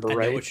I remember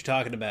right. I know what you're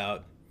talking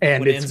about.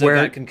 And when it's Enzo where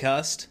got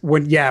concussed.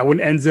 When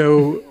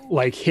Enzo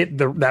like hit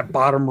that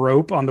bottom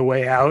rope on the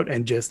way out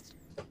and just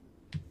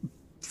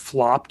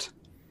flopped.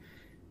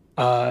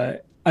 I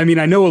mean,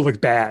 I know it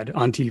looked bad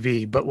on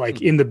TV, but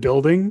like in the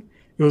building,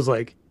 it was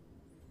like,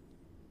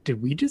 did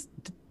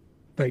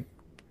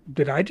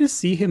I just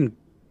see him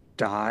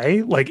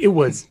die? Like, it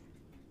was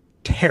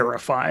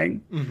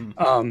terrifying.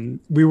 Mm-hmm.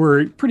 We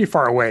were pretty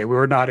far away. We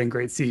were not in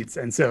great seats.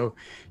 And so,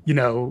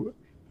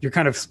 you're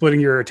kind of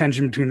splitting your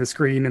attention between the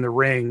screen and the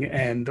ring.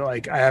 And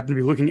like, I happened to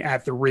be looking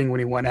at the ring when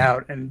he went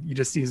out, and you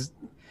just see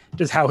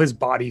just how his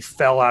body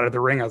fell out of the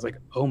ring. I was like,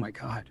 oh my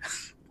God.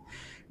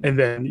 And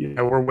then,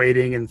 we're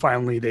waiting, and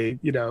finally they,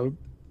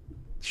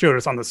 showed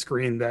us on the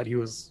screen that he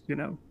was,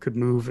 could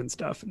move and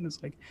stuff. And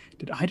it's like,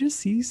 did I just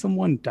see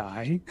someone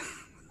die?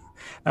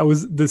 That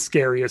was the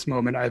scariest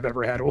moment I've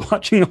ever had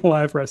watching a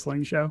live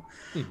wrestling show.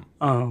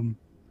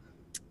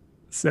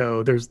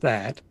 So there's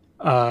that.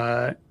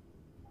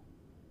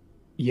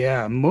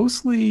 Yeah,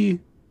 mostly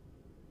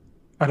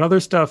at other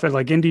stuff at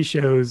like indie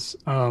shows.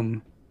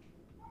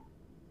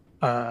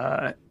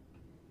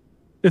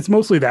 It's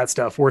mostly that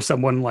stuff where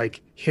someone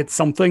like hits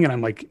something and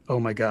I'm like, oh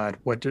my God,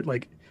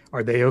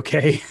 are they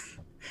okay?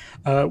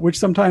 Which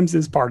sometimes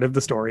is part of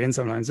the story and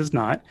sometimes it's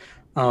not.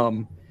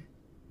 I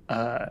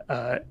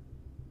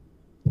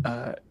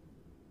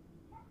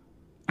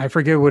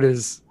forget what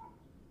his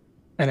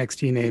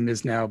NXT name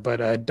is now, but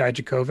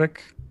Dijakovic.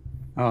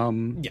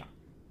 Yeah.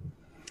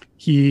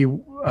 He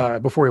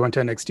before he went to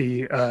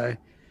NXT,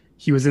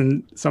 he was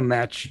in some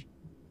match.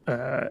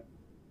 I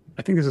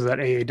think this was at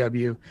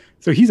AAW.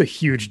 So he's a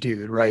huge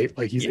dude, right?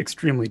 Like he's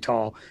extremely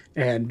tall,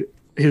 and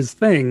his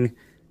thing,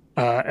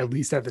 at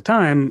least at the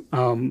time,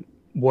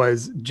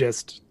 was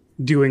just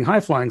doing high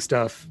flying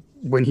stuff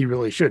when he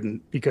really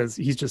shouldn't because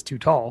he's just too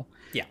tall.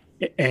 Yeah,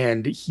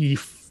 and he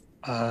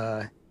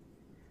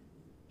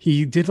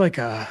did like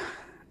a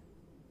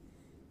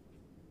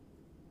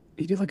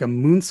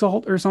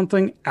moonsault or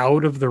something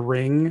out of the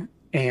ring,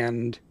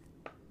 and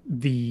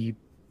the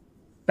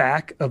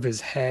back of his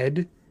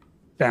head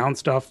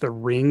bounced off the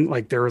ring.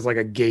 Like there was like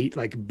a gate,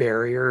 like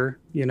barrier,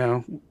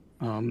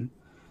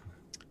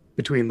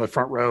 between the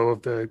front row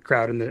of the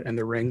crowd and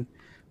the ring.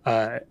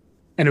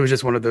 And it was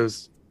just one of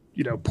those,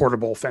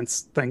 portable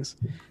fence things.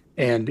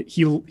 And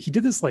he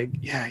did this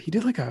he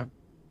did like a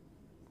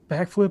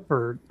backflip,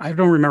 or I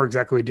don't remember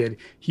exactly what he did.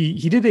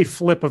 He did a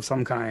flip of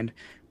some kind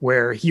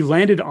where he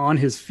landed on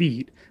his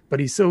feet, but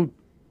he's so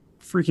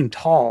freaking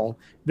tall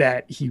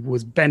that he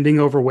was bending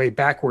over way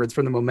backwards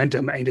from the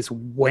momentum and just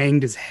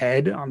wanged his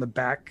head on the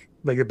back,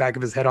 like the back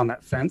of his head on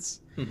that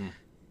fence. Mm-hmm.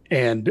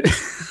 And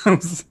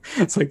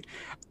it's like,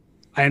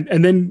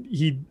 and then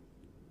he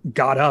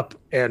got up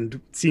and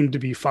seemed to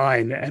be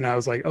fine. And I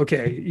was like,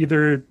 okay,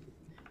 either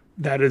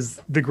that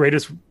is the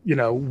greatest,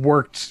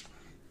 worked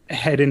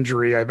head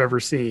injury I've ever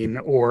seen,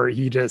 or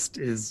he just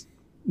is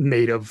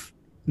made of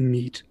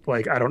meat.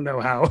 Like, I don't know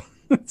how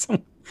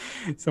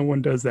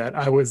someone does that.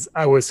 I was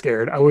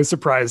scared. I was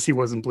surprised he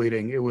wasn't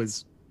bleeding. It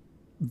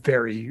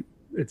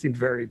seemed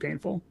very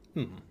painful.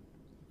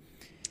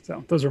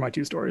 So those are my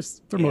two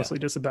stories. They're mostly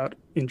just about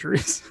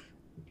injuries.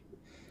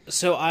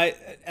 So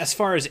as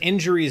far as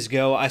injuries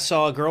go, I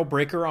saw a girl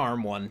break her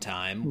arm one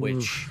time,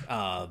 which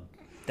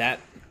that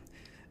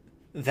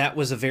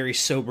was a very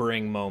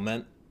sobering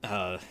moment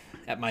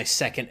at my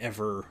second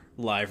ever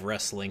live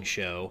wrestling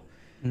show.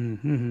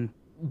 Mm-hmm.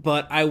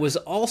 But I was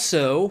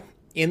also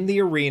in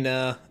the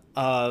arena.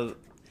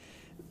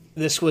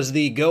 This was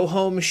the go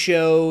home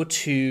show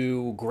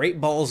to Great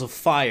Balls of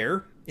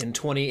Fire in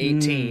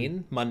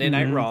 2018, Monday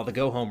Night Raw, the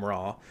go home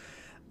Raw.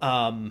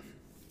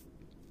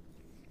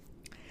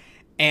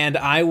 And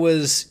I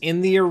was in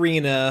the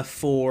arena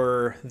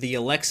for the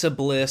Alexa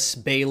Bliss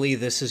Bayley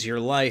This Is Your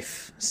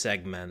Life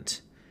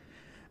segment,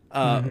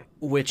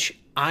 which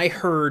I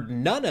heard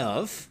none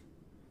of.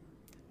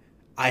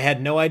 I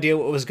had no idea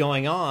what was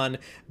going on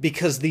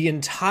because the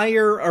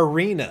entire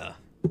arena,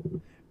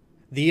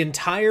 the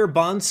entire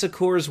Bon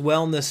Secours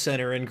Wellness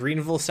Center in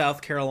Greenville,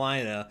 South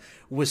Carolina,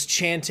 was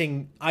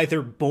chanting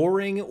either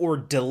boring or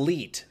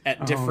delete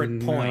at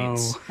different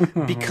points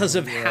because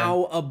of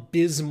how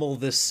abysmal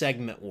this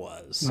segment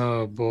was.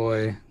 Oh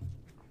boy.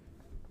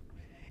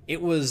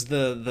 It was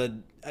a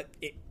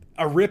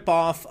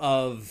ripoff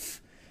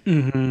of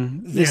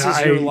This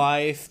Is Your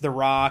Life, The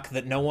Rock,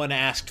 that no one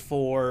asked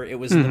for. It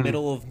was in the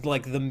middle of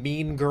like the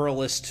mean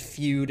girlist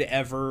feud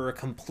ever, a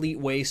complete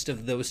waste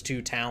of those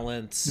two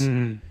talents.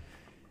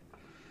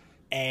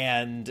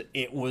 And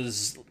it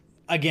was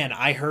again,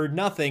 I heard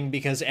nothing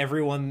because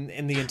everyone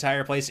in the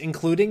entire place,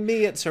 including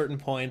me at certain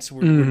points,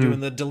 were doing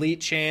the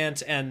delete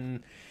chant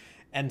and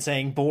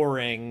saying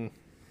boring,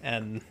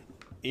 and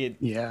it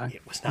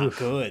was not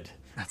good.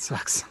 That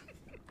sucks.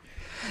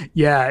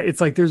 Yeah,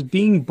 it's like there's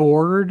being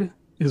bored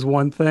is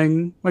one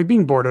thing. Like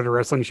being bored at a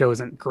wrestling show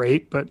isn't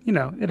great, but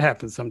it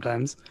happens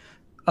sometimes.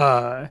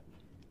 And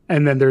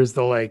then there's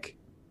the like,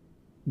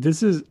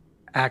 this is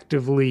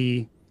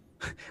actively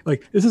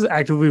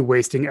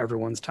wasting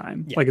everyone's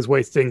time. Yeah. Like it's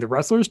wasting the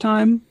wrestler's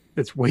time.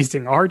 It's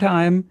wasting our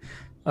time.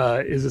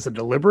 Is this a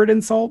deliberate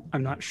insult?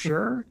 I'm not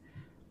sure.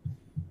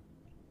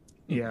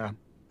 Yeah,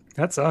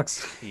 that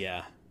sucks.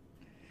 Yeah.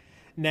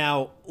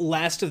 Now,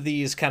 last of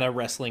these kind of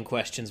wrestling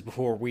questions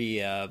before we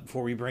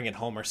bring it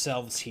home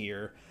ourselves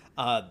here.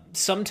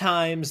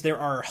 Sometimes there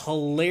are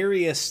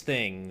hilarious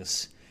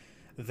things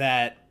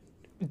that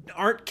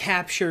aren't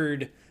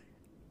captured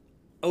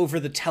over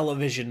the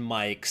television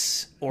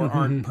mics or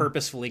aren't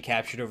purposefully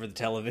captured over the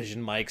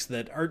television mics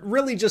that are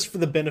really just for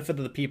the benefit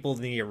of the people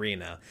in the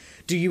arena.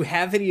 Do you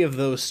have any of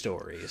those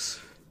stories?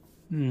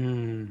 Oh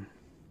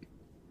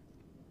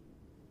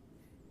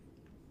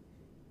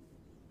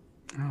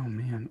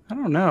man, I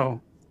don't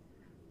know.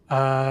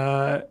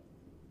 Not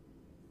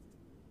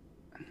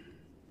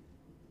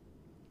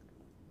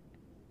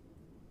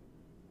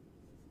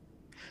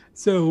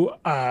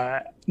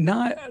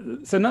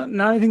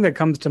anything that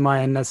comes to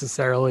mind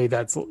necessarily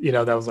that's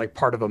that was like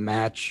part of a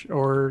match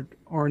or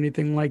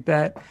anything like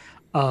that.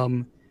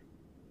 I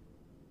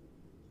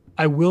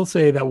will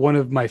say that one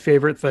of my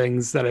favorite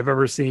things that I've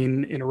ever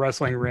seen in a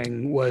wrestling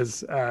ring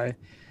was a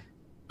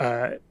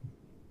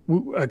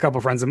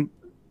couple friends of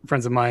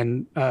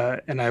mine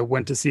and I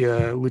went to see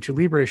a Lucha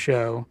Libre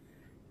show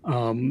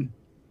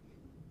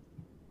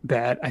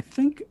that I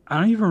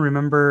don't even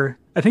remember.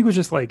 I think it was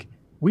just like,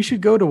 we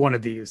should go to one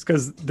of these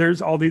because there's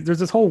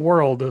this whole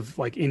world of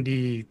like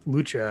indie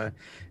lucha,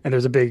 and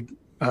there's a big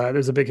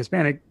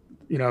Hispanic,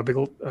 a big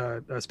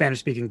Spanish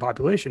speaking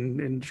population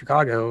in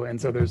Chicago,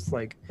 and so there's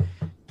like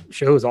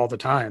shows all the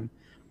time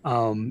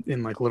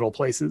in like little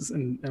places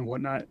and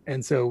whatnot.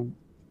 And so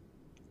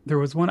there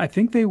was one, I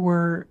think they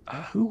were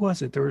who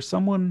was it? There was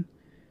someone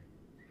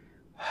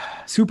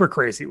Super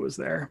Crazy was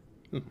there,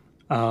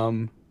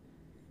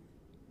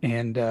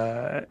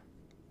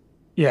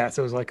 yeah,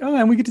 so it was like, oh,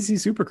 and we get to see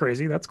Super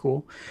Crazy. That's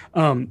cool.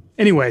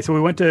 Anyway, so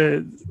we went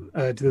to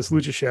this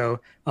lucha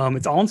show.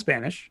 It's all in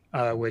Spanish,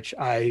 which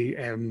I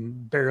am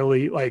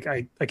barely like.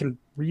 I can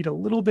read a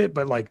little bit,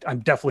 but like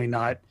I'm definitely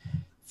not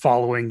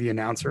following the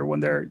announcer when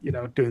they're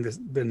doing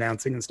the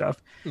announcing and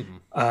stuff.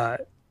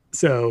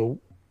 So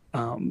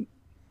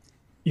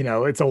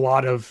it's a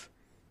lot of.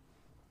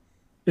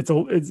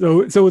 So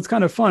it's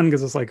kind of fun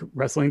because it's like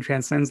wrestling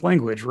transcends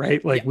language,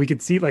 right? Like we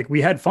could see, like we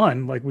had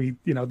fun, like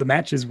the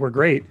matches were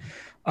great.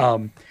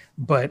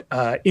 But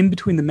in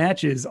between the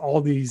matches,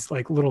 all these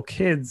like little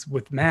kids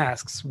with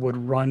masks would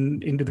run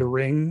into the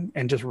ring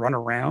and just run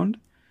around.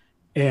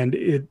 And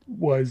it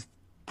was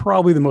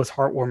probably the most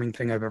heartwarming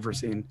thing I've ever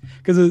seen.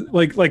 Cause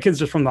like kids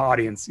just from the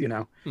audience,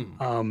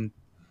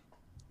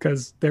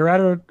 because they're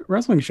at a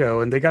wrestling show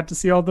and they got to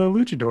see all the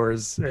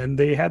luchadors and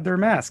they had their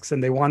masks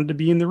and they wanted to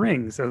be in the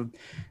ring. So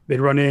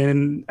they'd run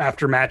in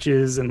after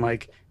matches and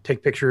like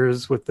take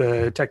pictures with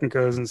the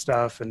technicos and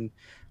stuff. And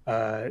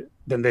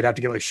then they'd have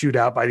to get like shoot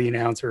out by the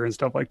announcer and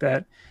stuff like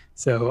that.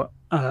 So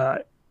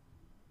not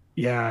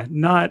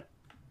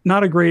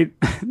a great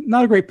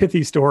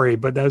pithy story,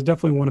 but that was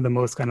definitely one of the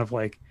most kind of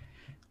like,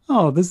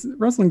 oh, this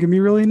wrestling can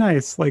be really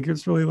nice. Like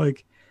it's really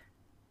like,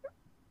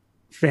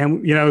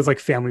 family, it was like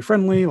family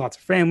friendly, lots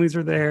of families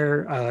are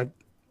there,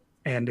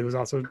 and it was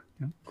also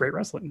great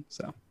wrestling.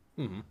 So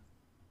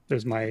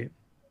there's my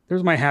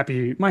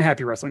happy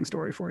wrestling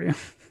story for you.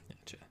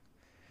 Gotcha.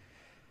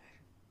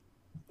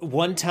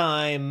 One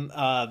time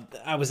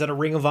I was at a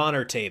Ring of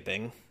Honor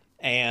taping,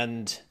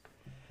 and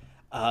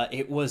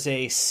it was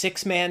a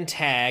 6-man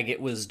tag.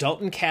 It was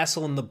Dalton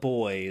Castle and the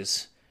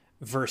Boys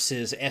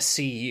versus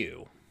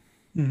SCU.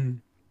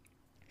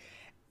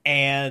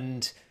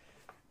 And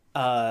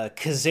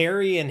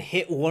Kazarian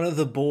hit one of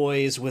the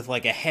boys with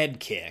like a head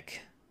kick,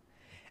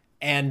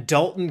 and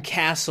Dalton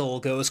Castle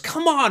goes,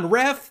 "Come on,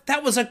 ref,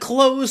 that was a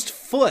closed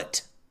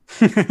foot."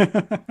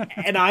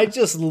 And I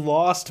just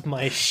lost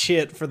my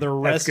shit for the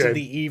rest of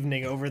the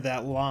evening over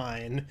that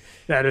line.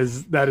 That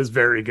is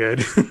very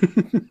good.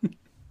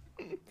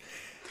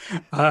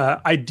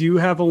 I do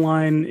have a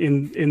line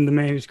in the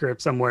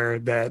manuscript somewhere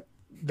that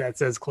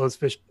says closed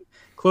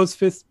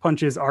fist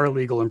punches are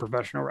illegal in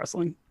professional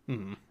wrestling.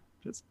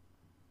 Just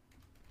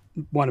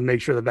want to make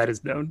sure that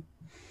is known.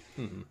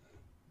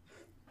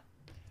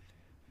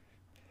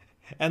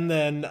 And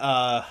then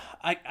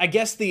I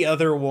guess the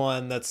other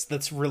one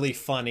that's really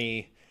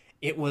funny,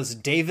 it was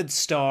David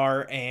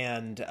Starr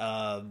and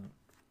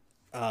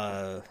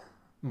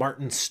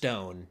Martin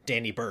Stone,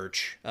 Danny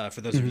Burch,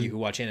 for those of you who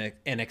watch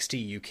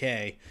NXT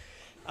UK.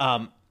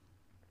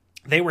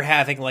 They were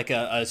having like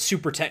a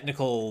super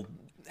technical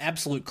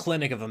absolute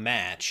clinic of a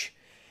match,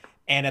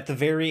 And at the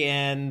very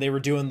end, they were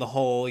doing the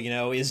whole,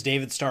 is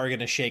David Starr going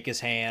to shake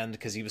his hand?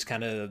 Because he was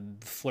kind of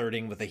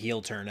flirting with a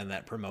heel turn in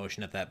that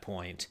promotion at that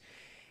point.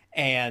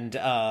 And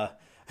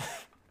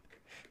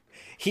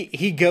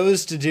he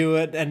goes to do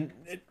it, and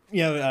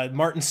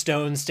Martin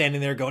Stone's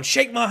standing there going,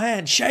 shake my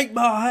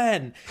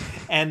hand,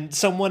 and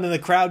someone in the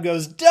crowd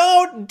goes,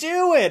 don't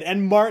do it,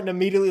 and Martin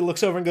immediately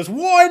looks over and goes,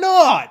 why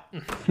not?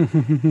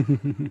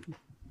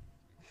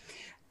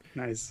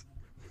 Nice.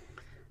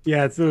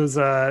 Yeah, it's those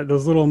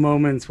little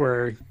moments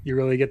where you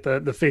really get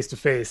the face to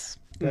face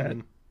that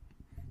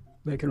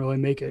can really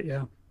make it.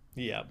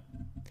 Yeah.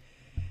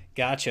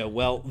 Gotcha.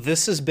 Well,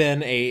 this has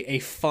been a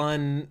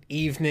fun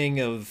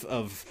evening of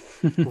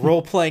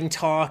role-playing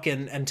talk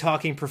and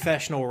talking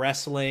professional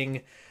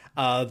wrestling.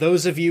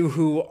 Those of you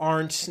who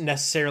aren't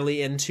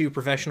necessarily into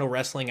professional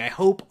wrestling, I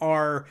hope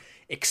our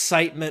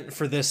excitement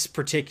for this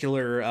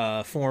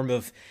particular form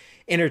of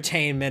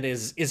entertainment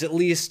is at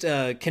least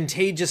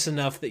contagious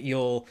enough that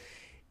you'll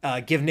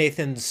give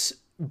Nathan's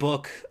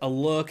book a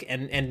look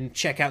and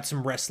check out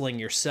some wrestling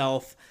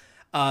yourself.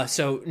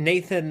 So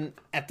Nathan,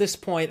 at this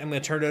point, I'm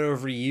going to turn it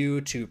over to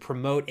you to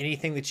promote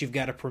anything that you've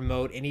got to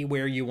promote,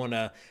 anywhere you want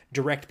to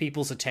direct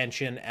people's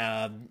attention.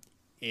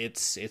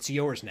 It's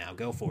yours now.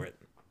 Go for it.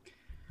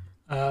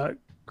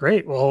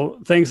 Great. Well,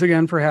 thanks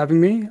again for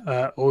having me.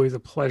 Always a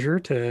pleasure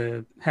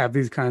to have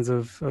these kinds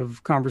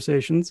of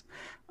conversations.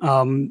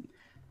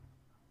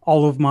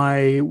 All of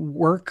my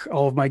work,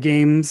 all of my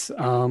games,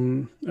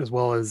 as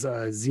well as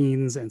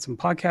zines and some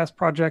podcast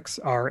projects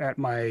are at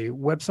my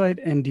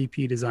website,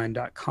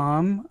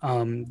 ndpdesign.com.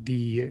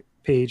 The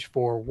page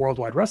for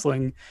Worldwide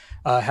Wrestling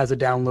has a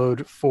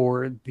download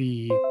for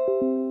the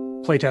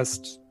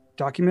playtest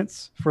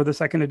documents for the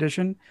second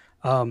edition.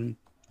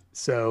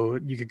 So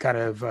you could kind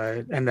of,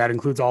 and that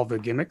includes all the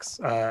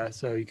gimmicks.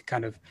 So you could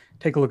kind of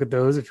take a look at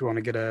those if you want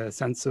to get a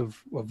sense of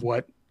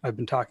what I've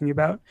been talking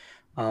about.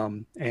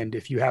 And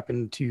if you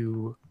happen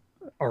to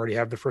already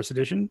have the first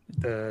edition,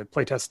 the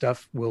playtest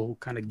stuff will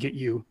kind of get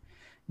you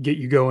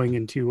going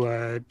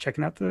into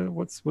checking out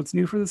what's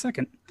new for the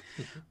second.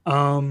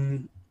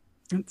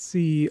 Let's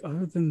see.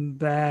 Other than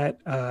that,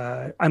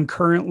 I'm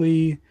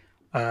currently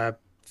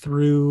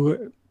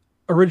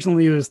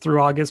originally it was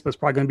through August, but it's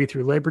probably going to be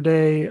through Labor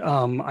Day.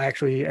 I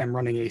actually am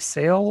running a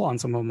sale on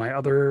some of my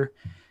other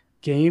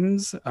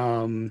games.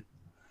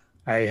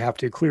 I have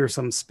to clear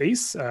some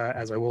space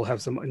as I will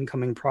have some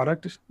incoming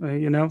product,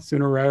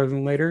 sooner rather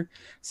than later.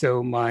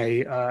 So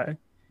my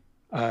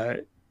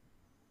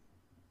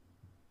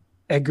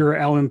Edgar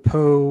Allan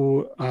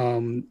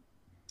Poe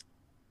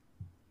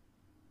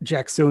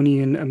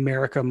Jacksonian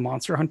America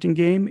monster hunting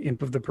game,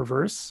 Imp of the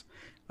Perverse,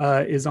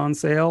 is on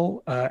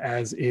sale,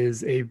 as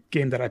is a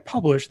game that I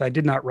published that I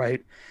did not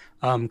write,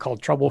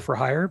 called Trouble for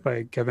Hire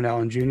by Kevin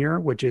Allen Jr.,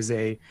 which is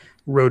a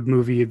road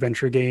movie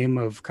adventure game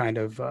of kind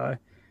of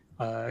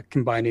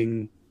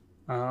combining,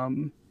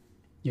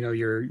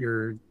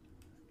 your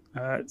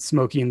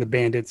Smokey and the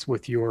Bandits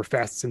with your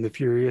Fasts and the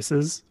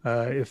Furiouses,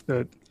 if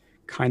the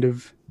kind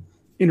of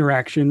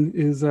interaction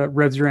is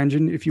revs your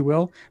engine, if you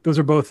will. Those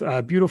are both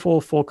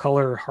beautiful full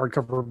color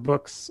hardcover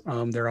books.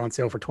 They're on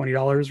sale for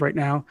 $20 right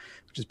now,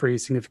 which is pretty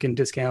significant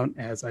discount,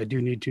 as I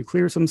do need to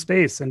clear some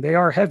space and they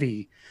are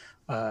heavy.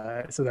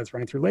 So that's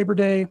running through Labor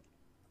Day.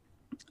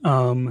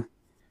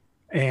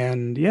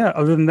 And yeah,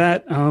 other than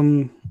that,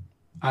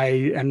 I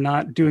am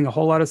not doing a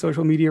whole lot of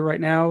social media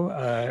right now.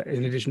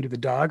 In addition to the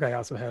dog, I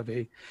also have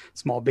a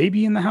small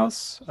baby in the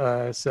house.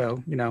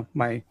 So,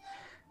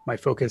 my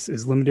focus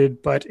is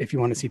limited. But if you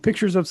want to see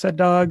pictures of said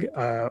dog,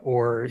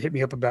 or hit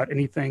me up about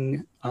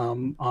anything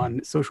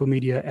on social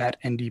media at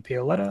ND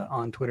Paoletta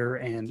on Twitter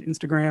and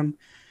Instagram.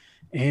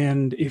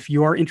 And if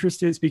you are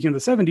interested, speaking of the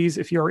 70s,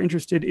 if you are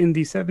interested in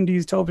the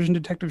 70s television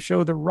detective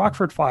show, The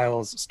Rockford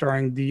Files,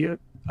 starring the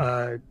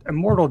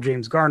immortal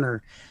James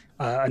Garner,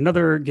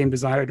 another game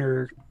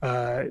designer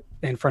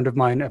and friend of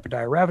mine,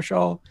 Epidiah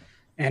Ravachol,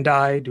 and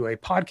I do a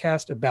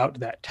podcast about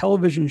that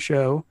television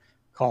show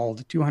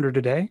called 200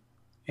 a Day,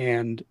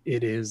 and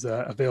it is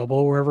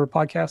available wherever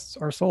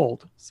podcasts are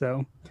sold.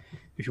 So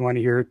if you want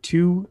to hear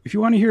two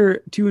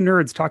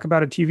nerds talk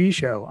about a TV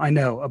show, I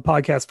know, a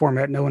podcast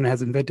format no one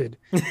has invented,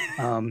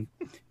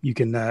 you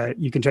can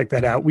check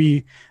that out.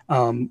 We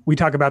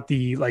talk about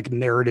the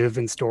narrative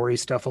and story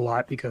stuff a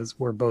lot because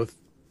we're both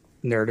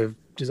narrative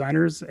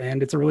designers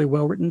and it's a really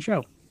well-written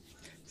show.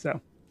 So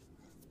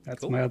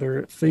that's cool. My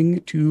other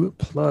thing to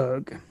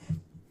plug.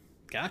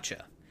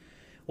 Gotcha.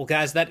 Well,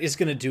 guys, that is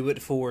going to do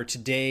it for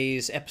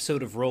today's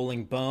episode of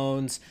Rolling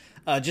Bones.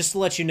 Just to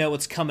let you know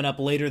what's coming up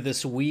later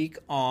this week,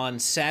 on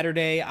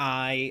Saturday,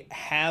 I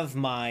have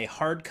my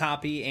hard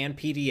copy and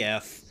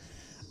PDF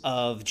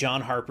of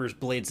John Harper's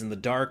Blades in the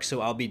Dark,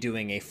 so I'll be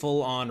doing a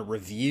full-on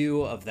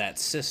review of that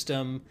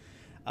system,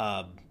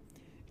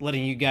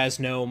 letting you guys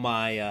know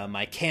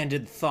my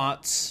candid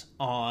thoughts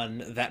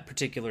on that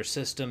particular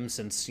system,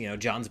 since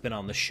John's been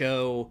on the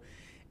show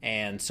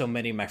and so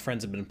many of my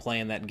friends have been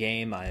playing that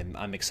game.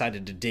 I'm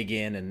excited to dig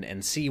in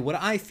and see what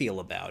I feel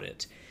about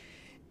it.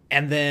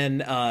 And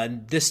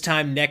then this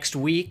time next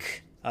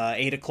week,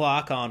 8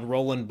 o'clock on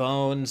Rollin'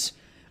 Bones.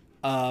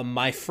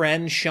 My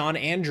friend Sean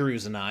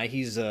Andrews and I,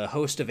 he's a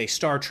host of a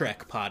Star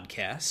Trek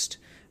podcast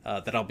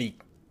that I'll be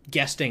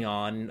guesting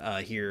on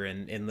here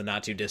in the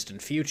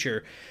not-too-distant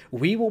future.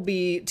 We will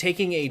be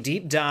taking a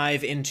deep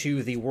dive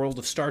into the world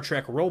of Star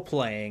Trek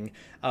role-playing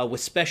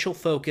with special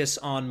focus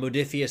on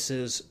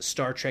Modiphius's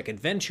Star Trek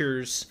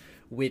Adventures,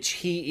 which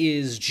he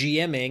is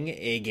GMing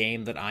a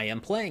game that I am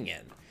playing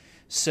in.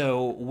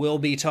 So we'll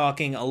be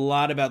talking a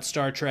lot about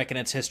Star Trek and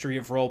its history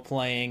of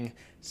role-playing,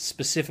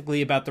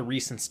 specifically about the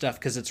recent stuff,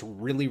 because it's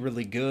really,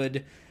 really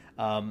good.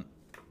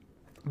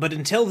 But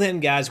until then,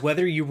 guys,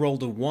 whether you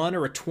rolled a 1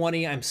 or a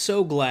 20, I'm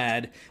so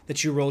glad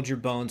that you rolled your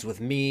bones with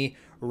me,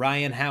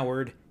 Ryan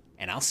Howard,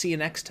 and I'll see you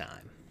next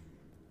time.